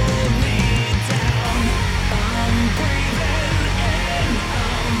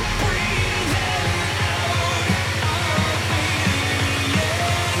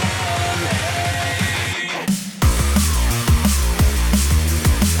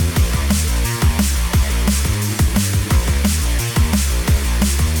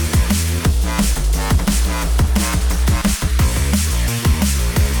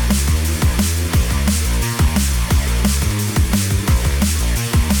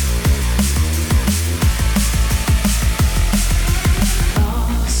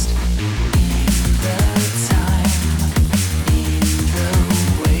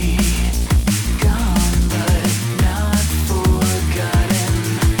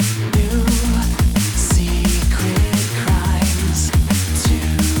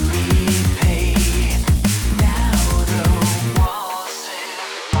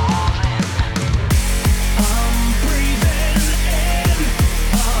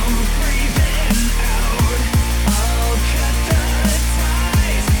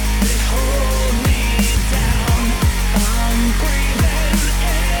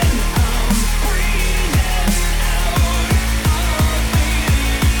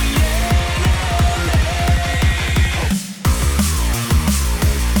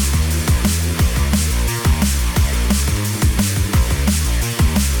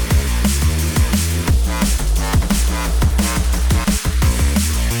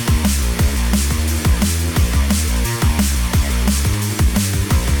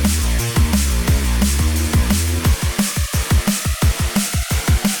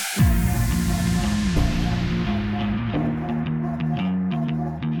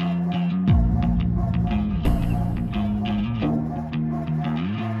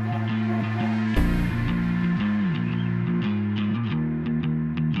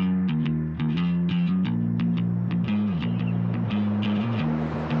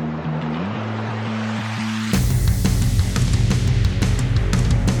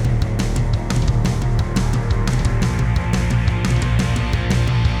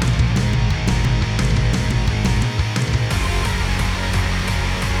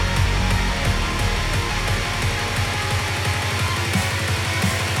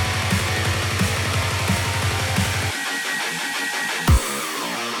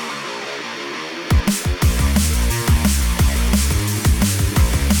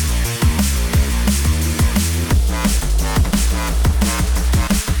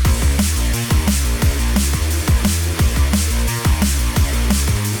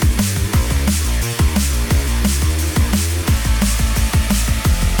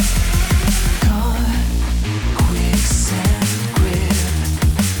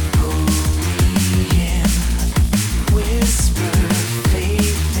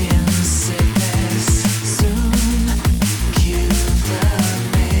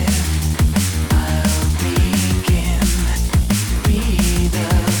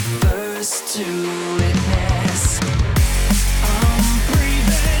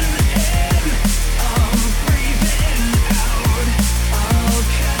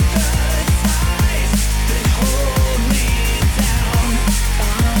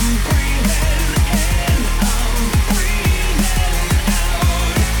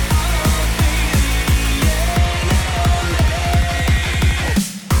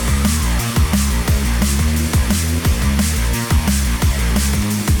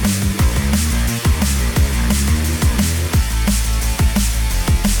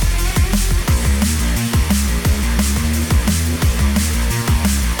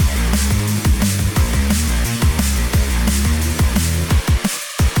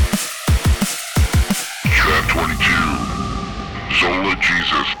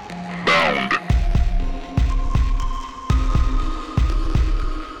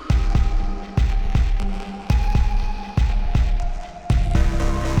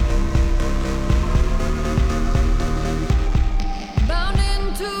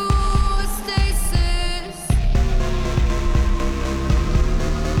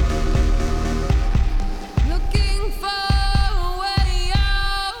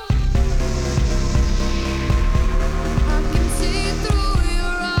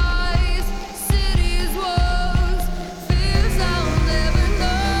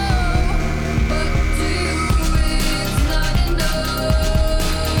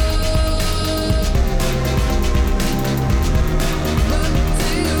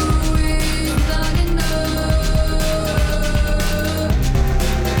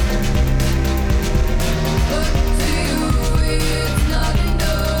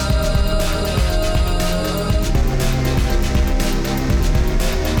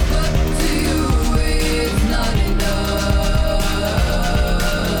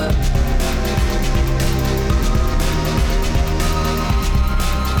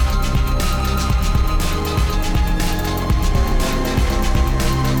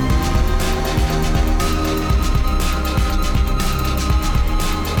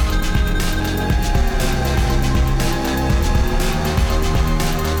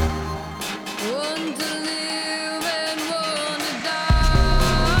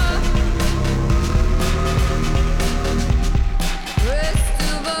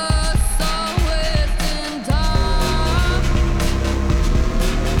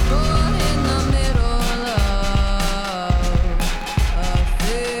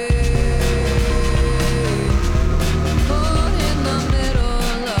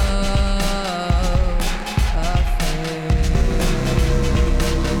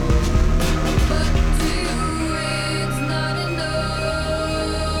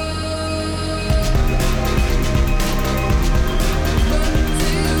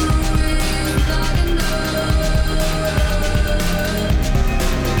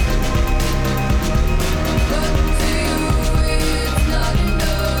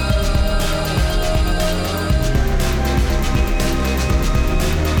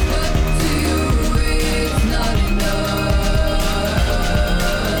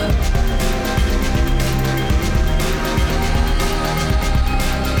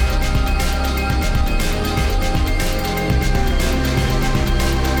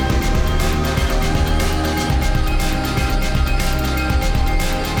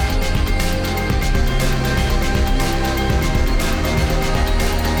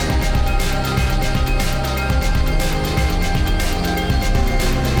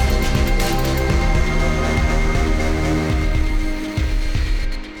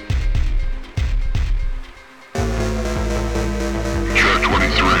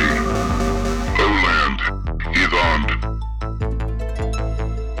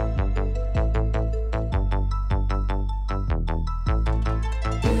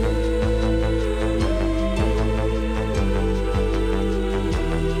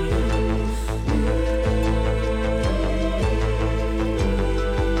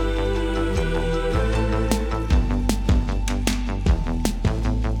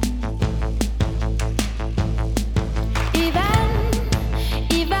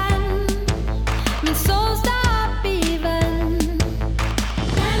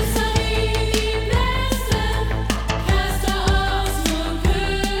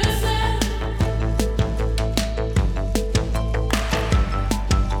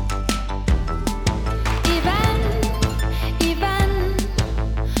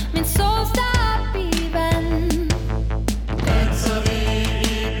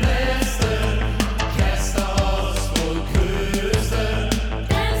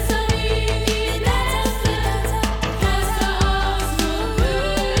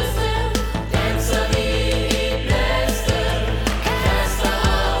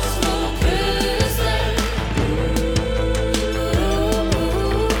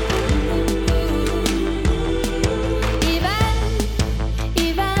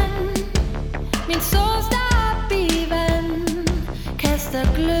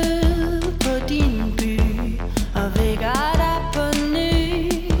på din by og vækker dig på ny.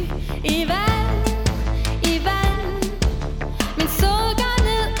 I vand, min sukker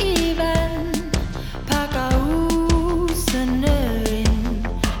ned i vand, pakker usene ind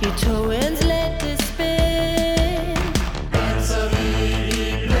i togets lette spil. Danser vi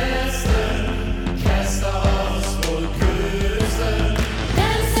i blæsten, kaster os mod kysten.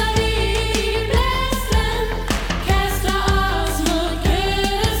 Danser vi i blæsten, kaster os mod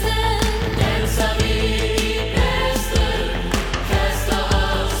kysten. Danser vi i blæsten, kaster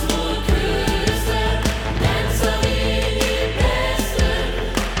os mod kysten. Danser vi i blæsten,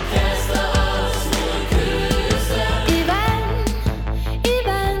 kaster os mod kysten. I vand, i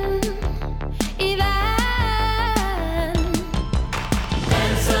vand, i vand.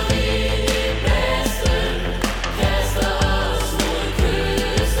 Danser vi i blæsten, kaster os mod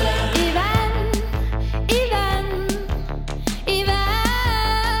kysten. I vand, i vand, i vand.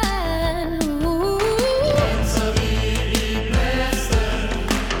 Danser vi i blæsten,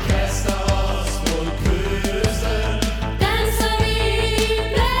 kaster os mod kysten. Danser vi i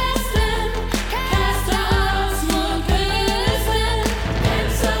blæsten, kaster os mod kysten.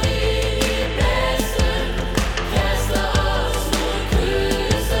 Danser vi i blæsten, kaster os mod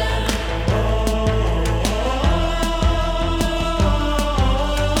kysten.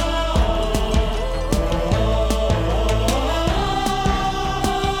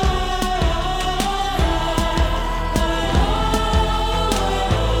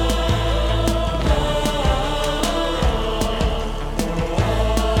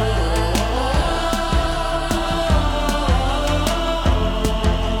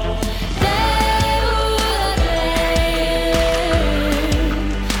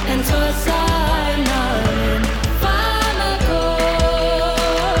 Den tog sig nøgen frem og gå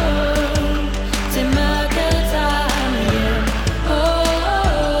til mørket tager han hjem.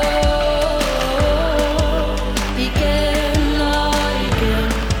 Igen og igen.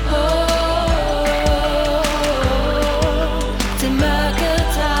 Til mørket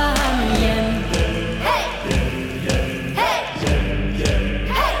tager han hjem.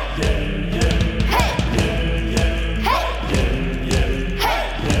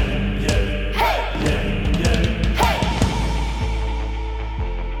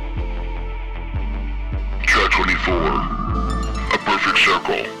 Track 24. A Perfect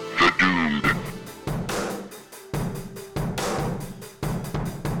Circle. The Doomed.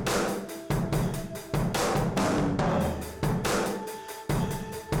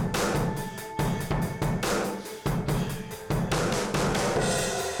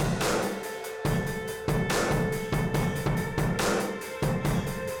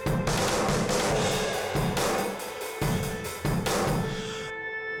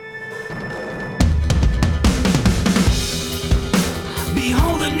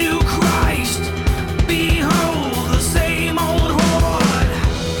 Behold a new Christ. Behold the same old horde.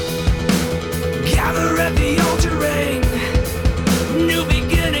 Gather at the altar ring. New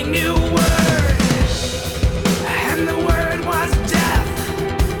beginning, new word. And the word was death.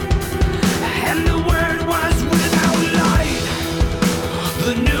 And the word was without light.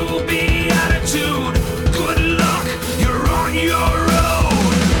 The new beatitude. Good luck, you're on your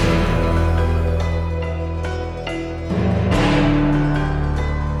own.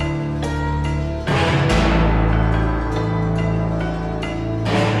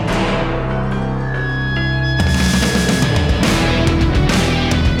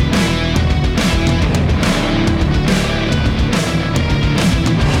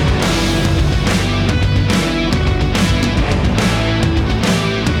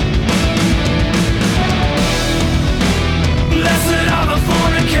 Blessed are the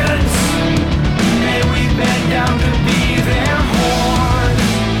fornicants. May we bend down to be their whores.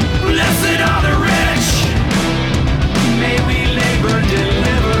 Blessed are the rich. May we labor,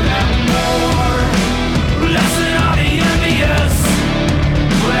 deliver them more. Blessed are the envious.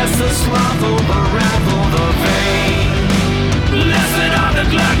 Bless the slothful, the wrathful, the vain. Blessed are the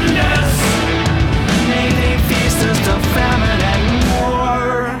gluttonous. May they feast us to famine and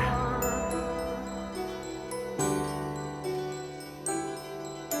war.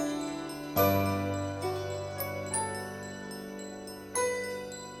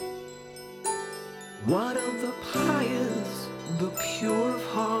 What of the pious, the pure of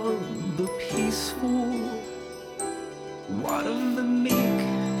heart, the peaceful? What of the meek,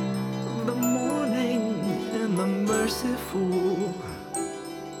 the mourning, and the merciful?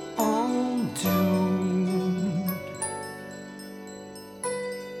 All doomed.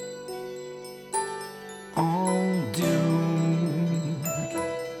 All doomed.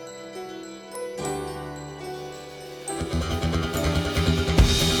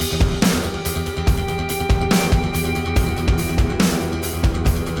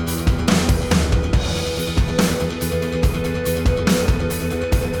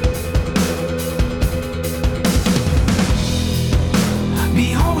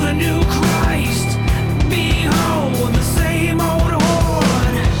 the new Christ. Behold, the same old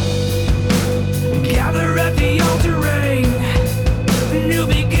horde. Gather at the altar ring. New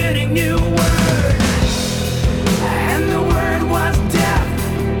beginning, new word. And the word was death.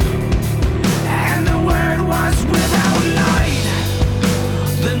 And the word was without light.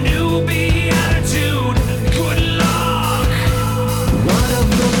 The new beatitude, good luck. What of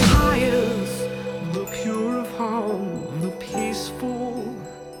the pious, the pure of heart, the peaceful?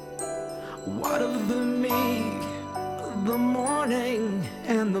 What of the meek, the mourning,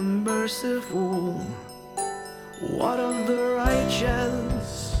 and the merciful? What of the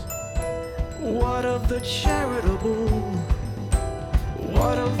righteous? What of the charitable?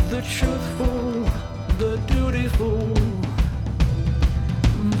 What of the truthful, the dutiful,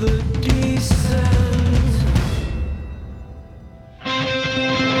 the decent?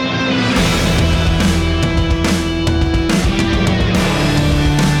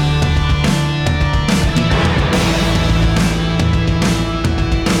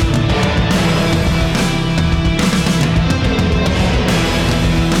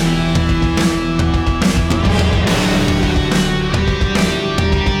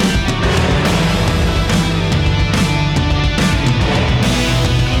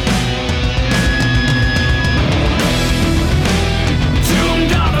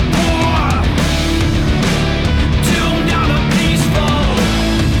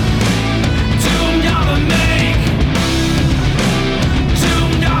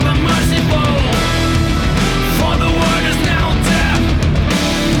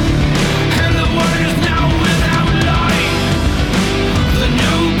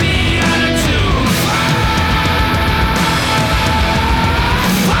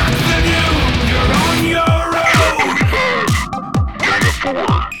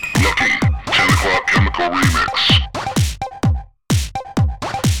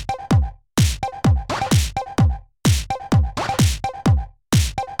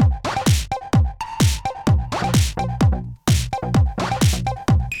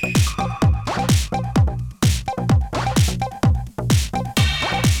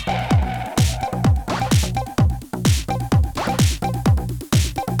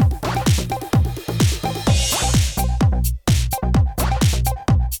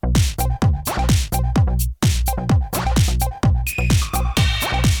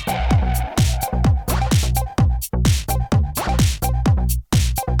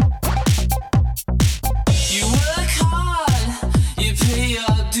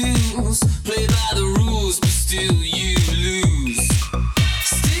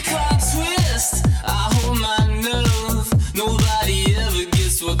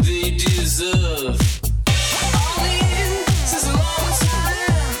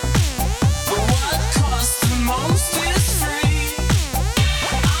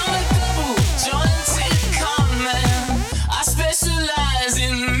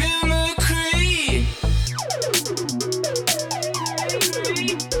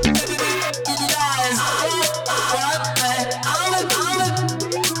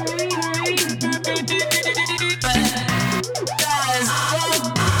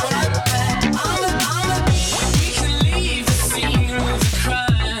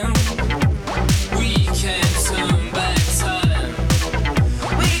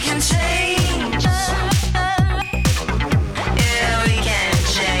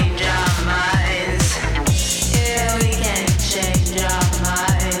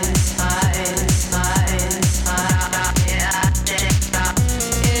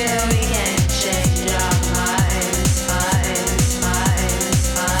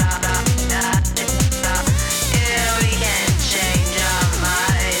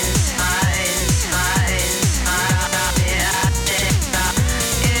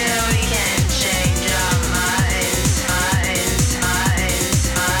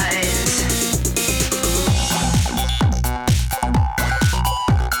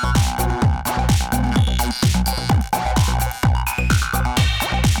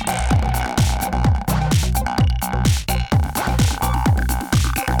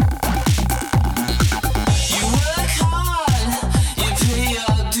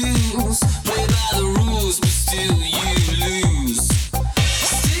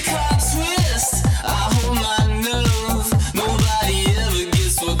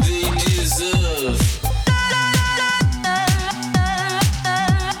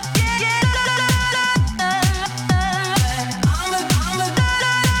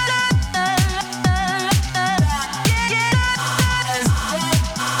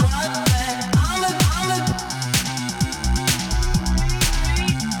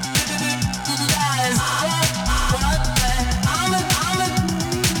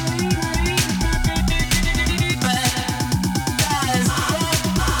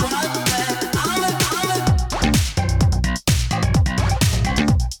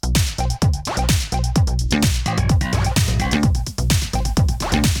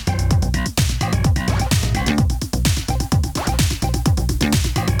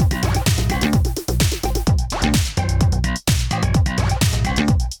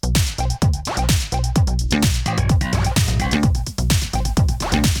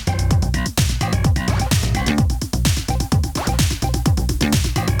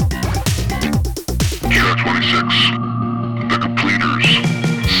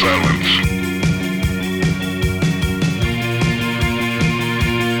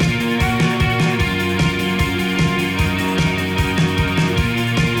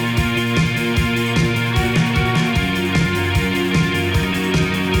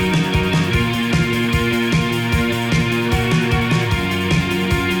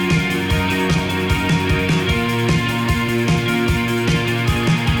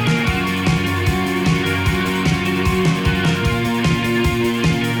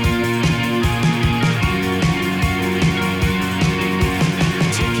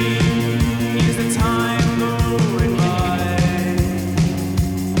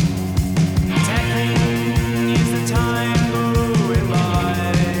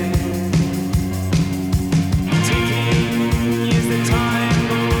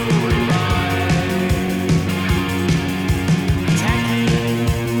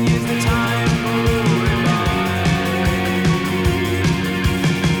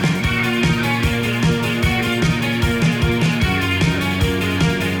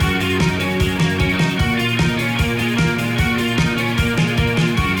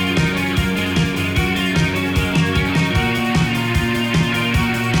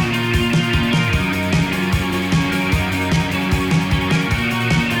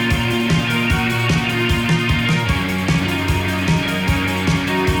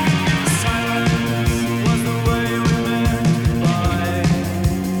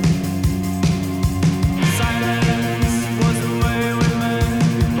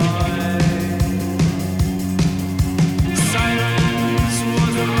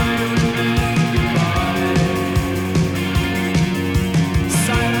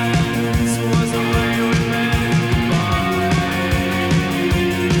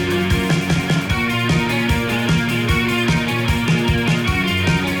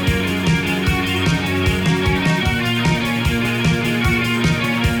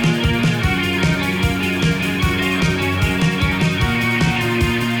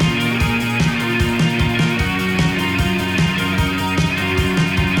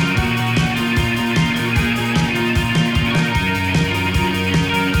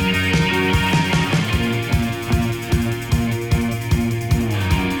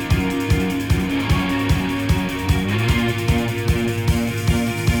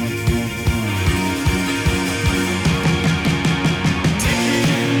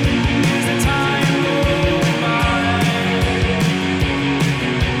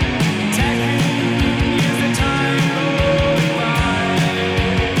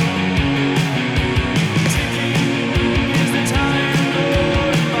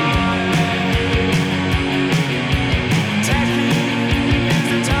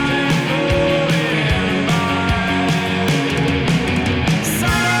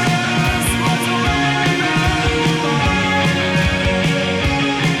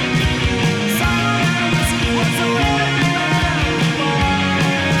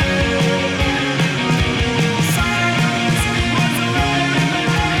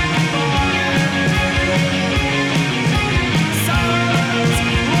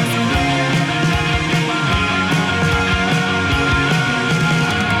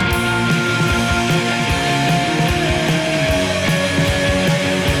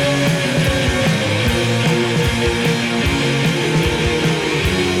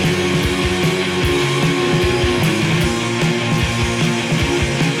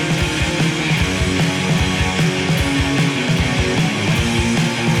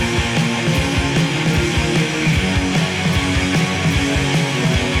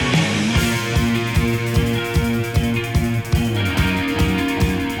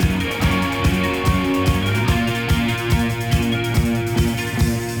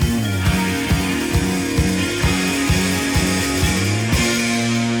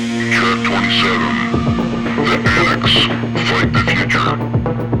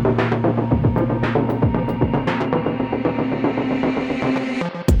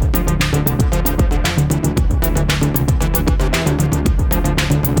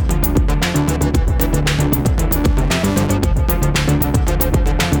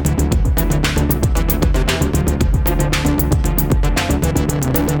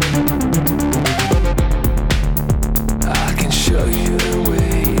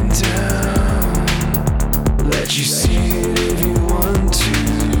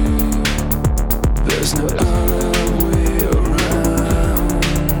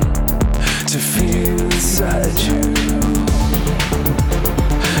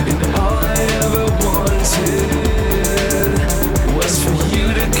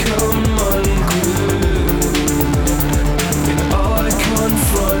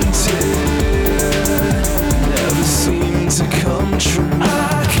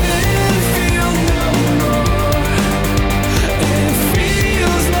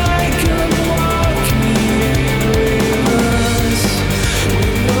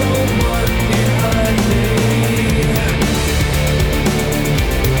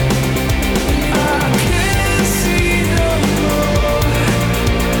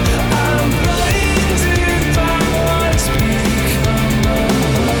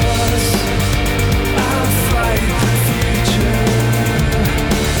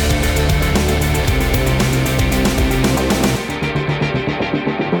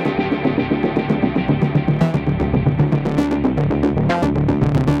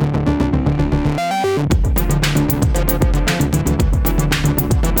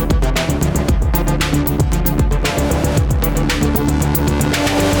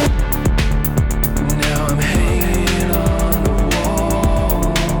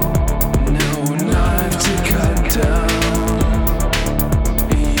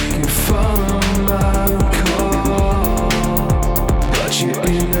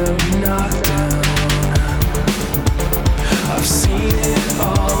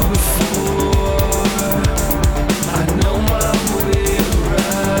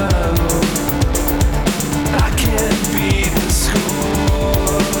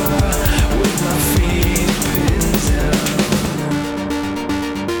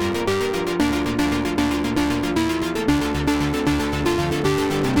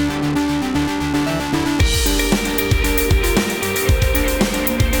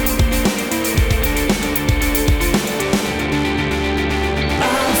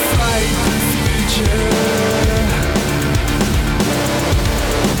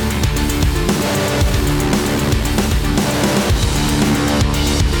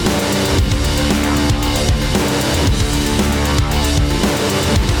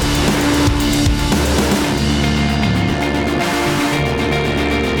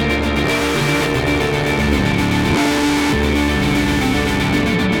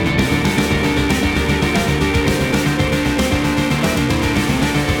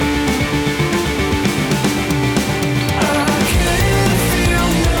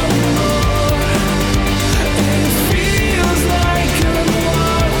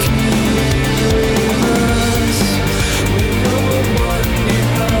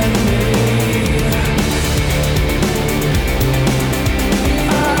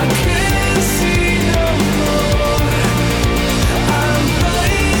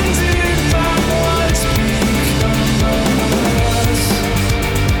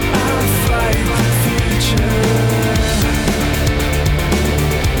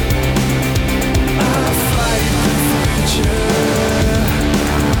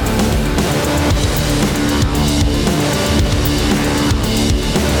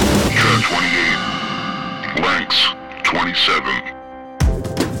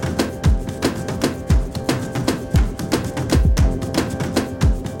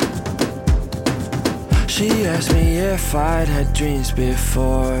 She asked me if I'd had dreams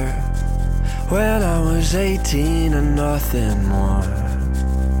before, when I was 18 and nothing more.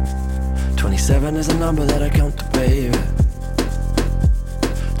 27 is a number that I count to, baby.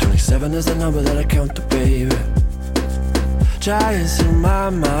 27 is the number that I count to, baby. Giants in my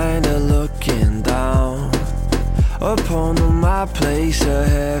mind are looking down upon my place, a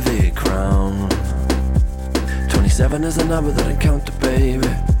heavy crown. 27 is the number that I count to, baby.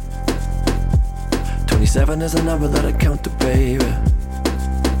 27 is the number that I count to, baby.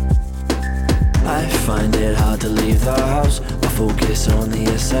 I find it hard to leave the house. I focus on the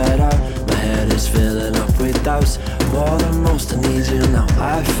inside out. My head is filling up with doubts. More than most, I need you now.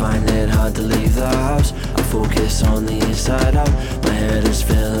 I find it hard to leave the house. I focus on the inside out. My head is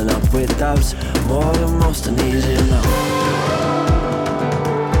filling up with doubts. More than most, I need you now.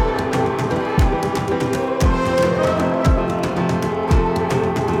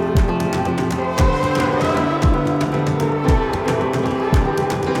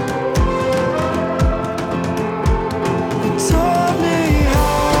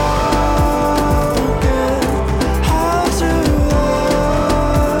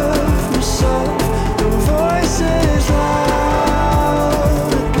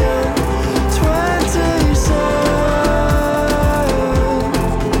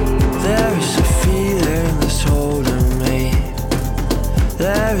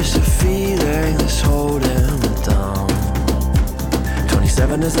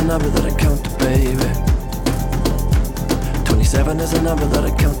 Is the number that I count to, baby. 27 is the number that I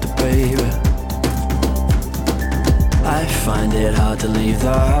count to, baby. I find it hard to leave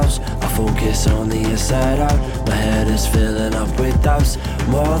the house. I focus on the inside out. My head is filling up with doubts.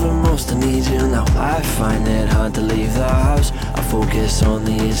 More than most, I need you now. I find it hard to leave the house. I focus on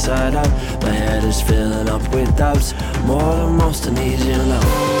the inside out. My head is filling up with doubts. More than most, I need you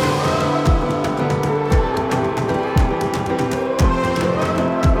now.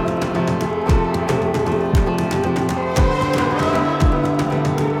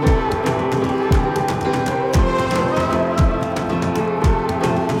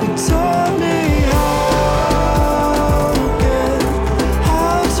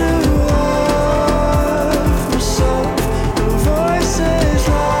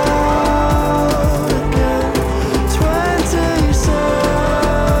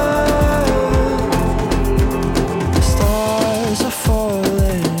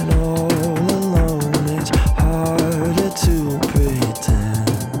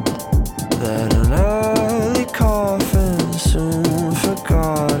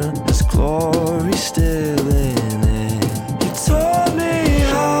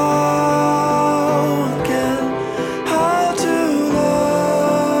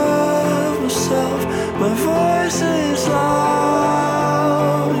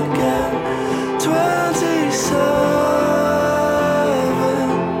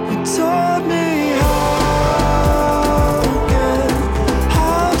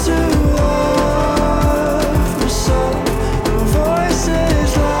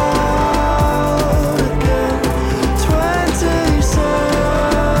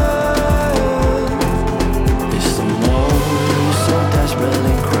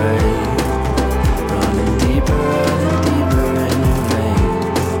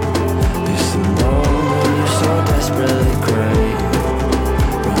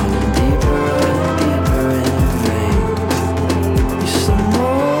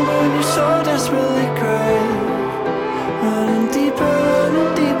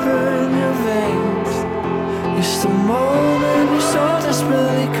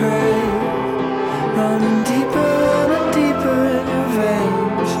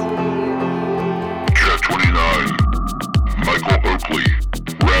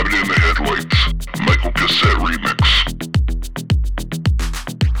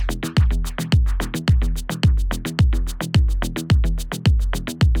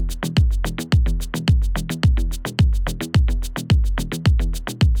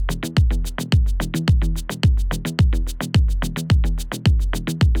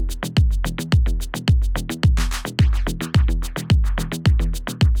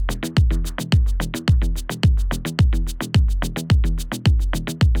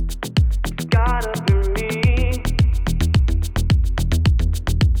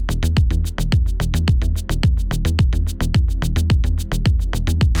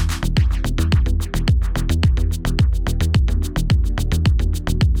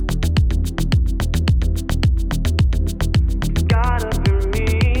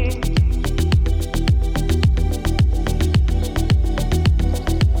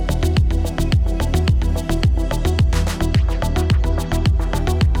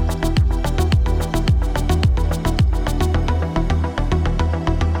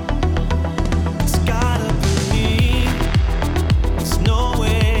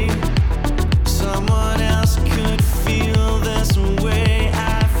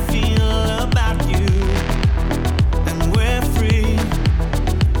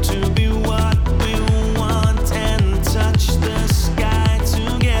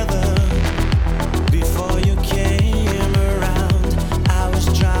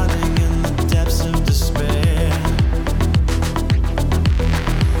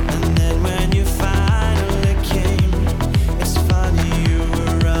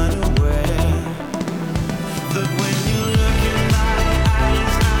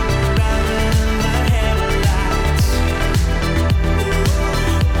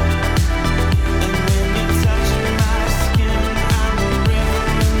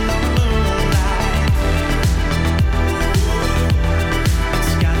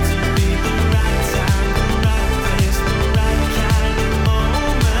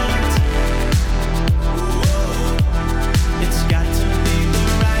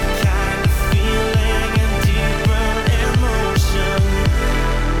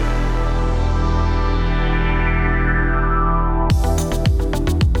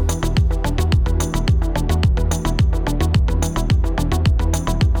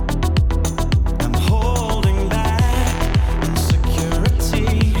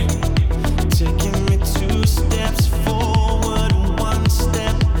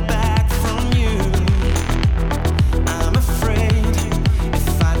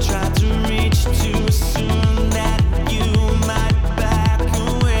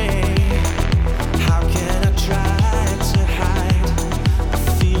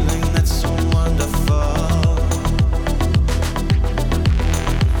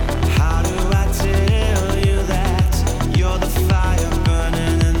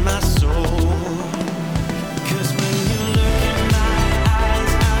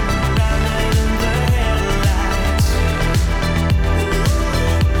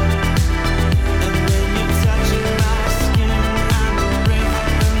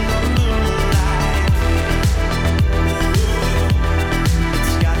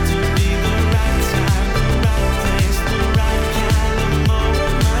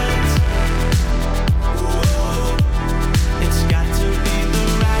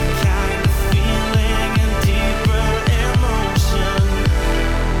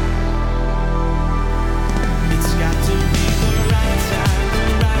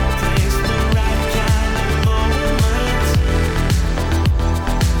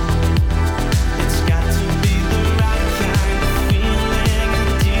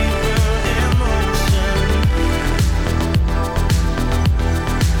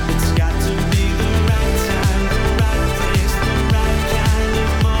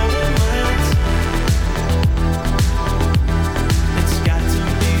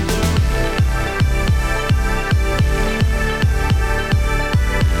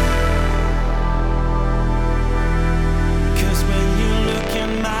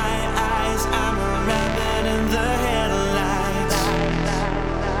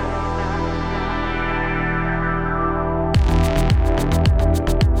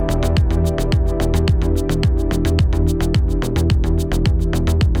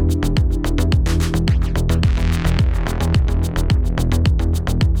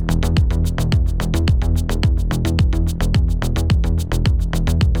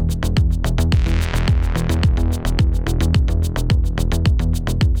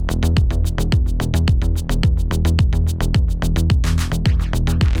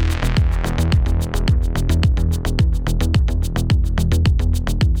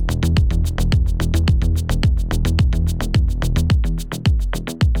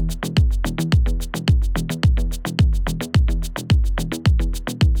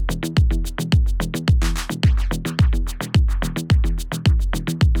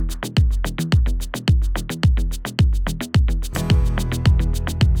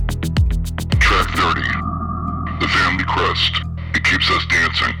 rest. It keeps us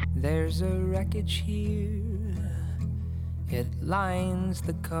dancing. There's a wreckage here, it lines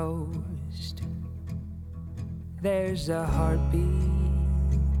the coast. There's a heartbeat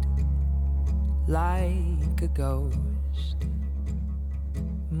like a ghost,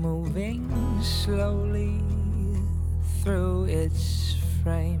 moving slowly through its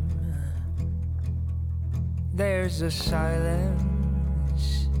frame. There's a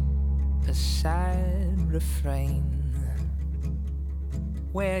silence, a sad refrain.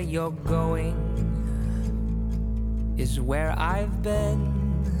 Where you're going is where I've been.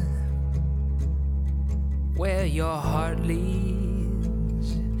 Where your heart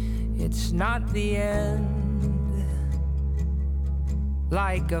leads, it's not the end.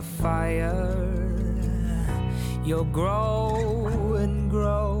 Like a fire, you'll grow and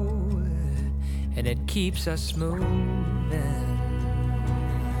grow, and it keeps us moving.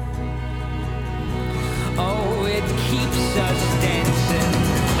 Oh, it keeps us dancing.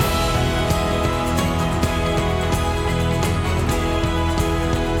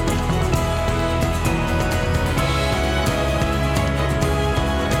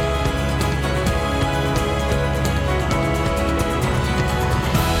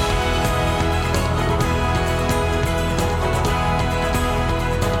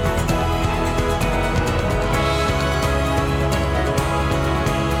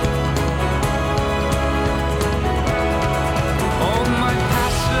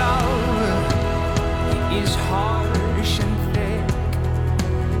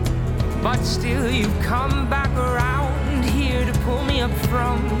 Still you've come back around here to pull me up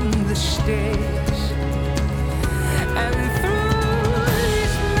from the stairs. And through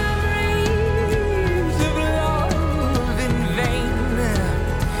these memories of love in vain,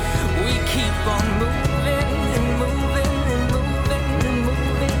 we keep on moving and moving and moving and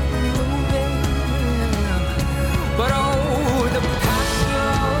moving and moving. But oh, the past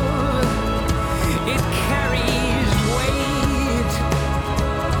love, it carries weight.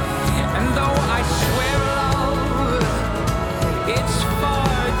 And though I swear love, it's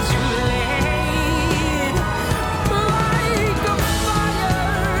far too late. Like a fire,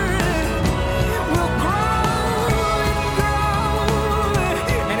 we'll grow and grow,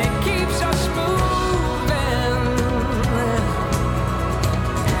 and it keeps us moving.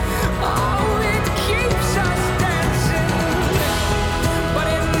 Oh, it keeps us dancing. But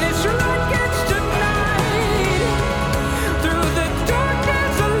in this wreckage tonight, through the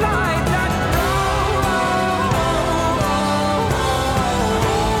darkness of light that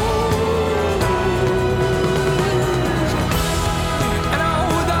and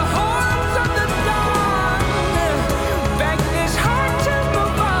oh, the horns of the dawn beg this heart to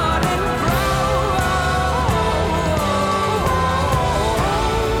move on and grow.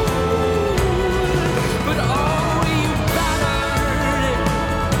 But oh, you battered,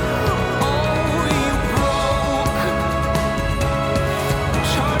 oh, you broke.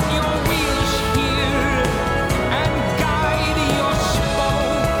 Turn your wheels here and guide your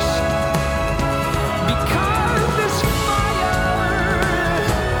spokes, because this fire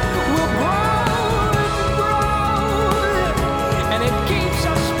will grow and grow, and it keeps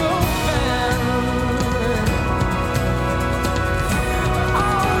us moving.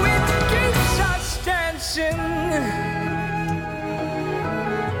 Oh, it keeps us dancing.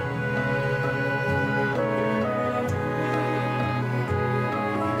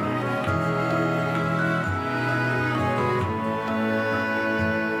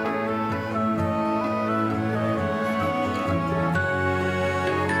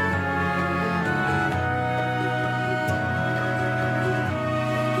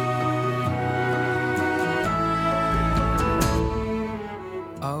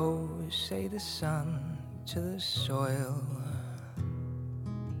 Oh, say the sun to the soil.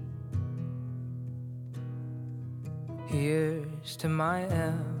 Here's to my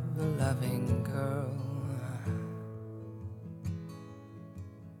ever-loving girl.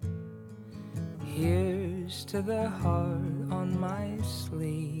 Here's to the heart on my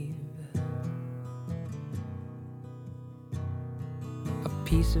sleeve. A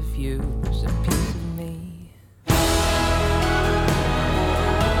piece of you's a piece of me.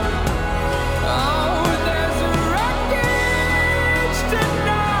 Oh, there's a wreckage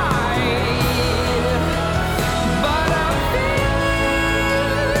tonight, but I'm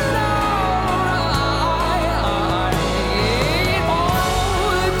feeling alright.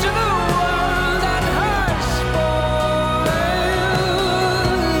 Oh, to the world that hurts spoils,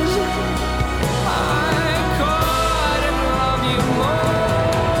 I couldn't love you more.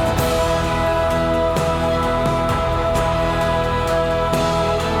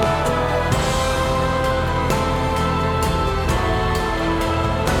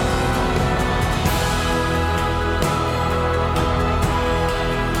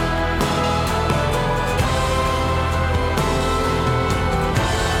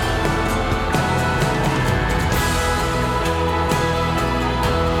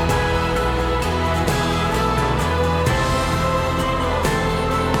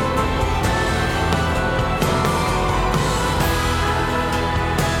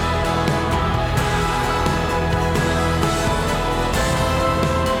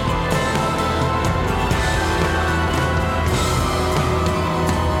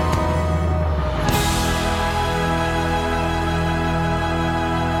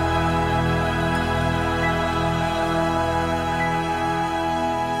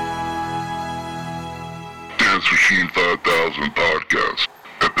 Dance Machine 5000 podcast,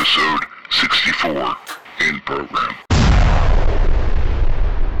 episode 64, in program.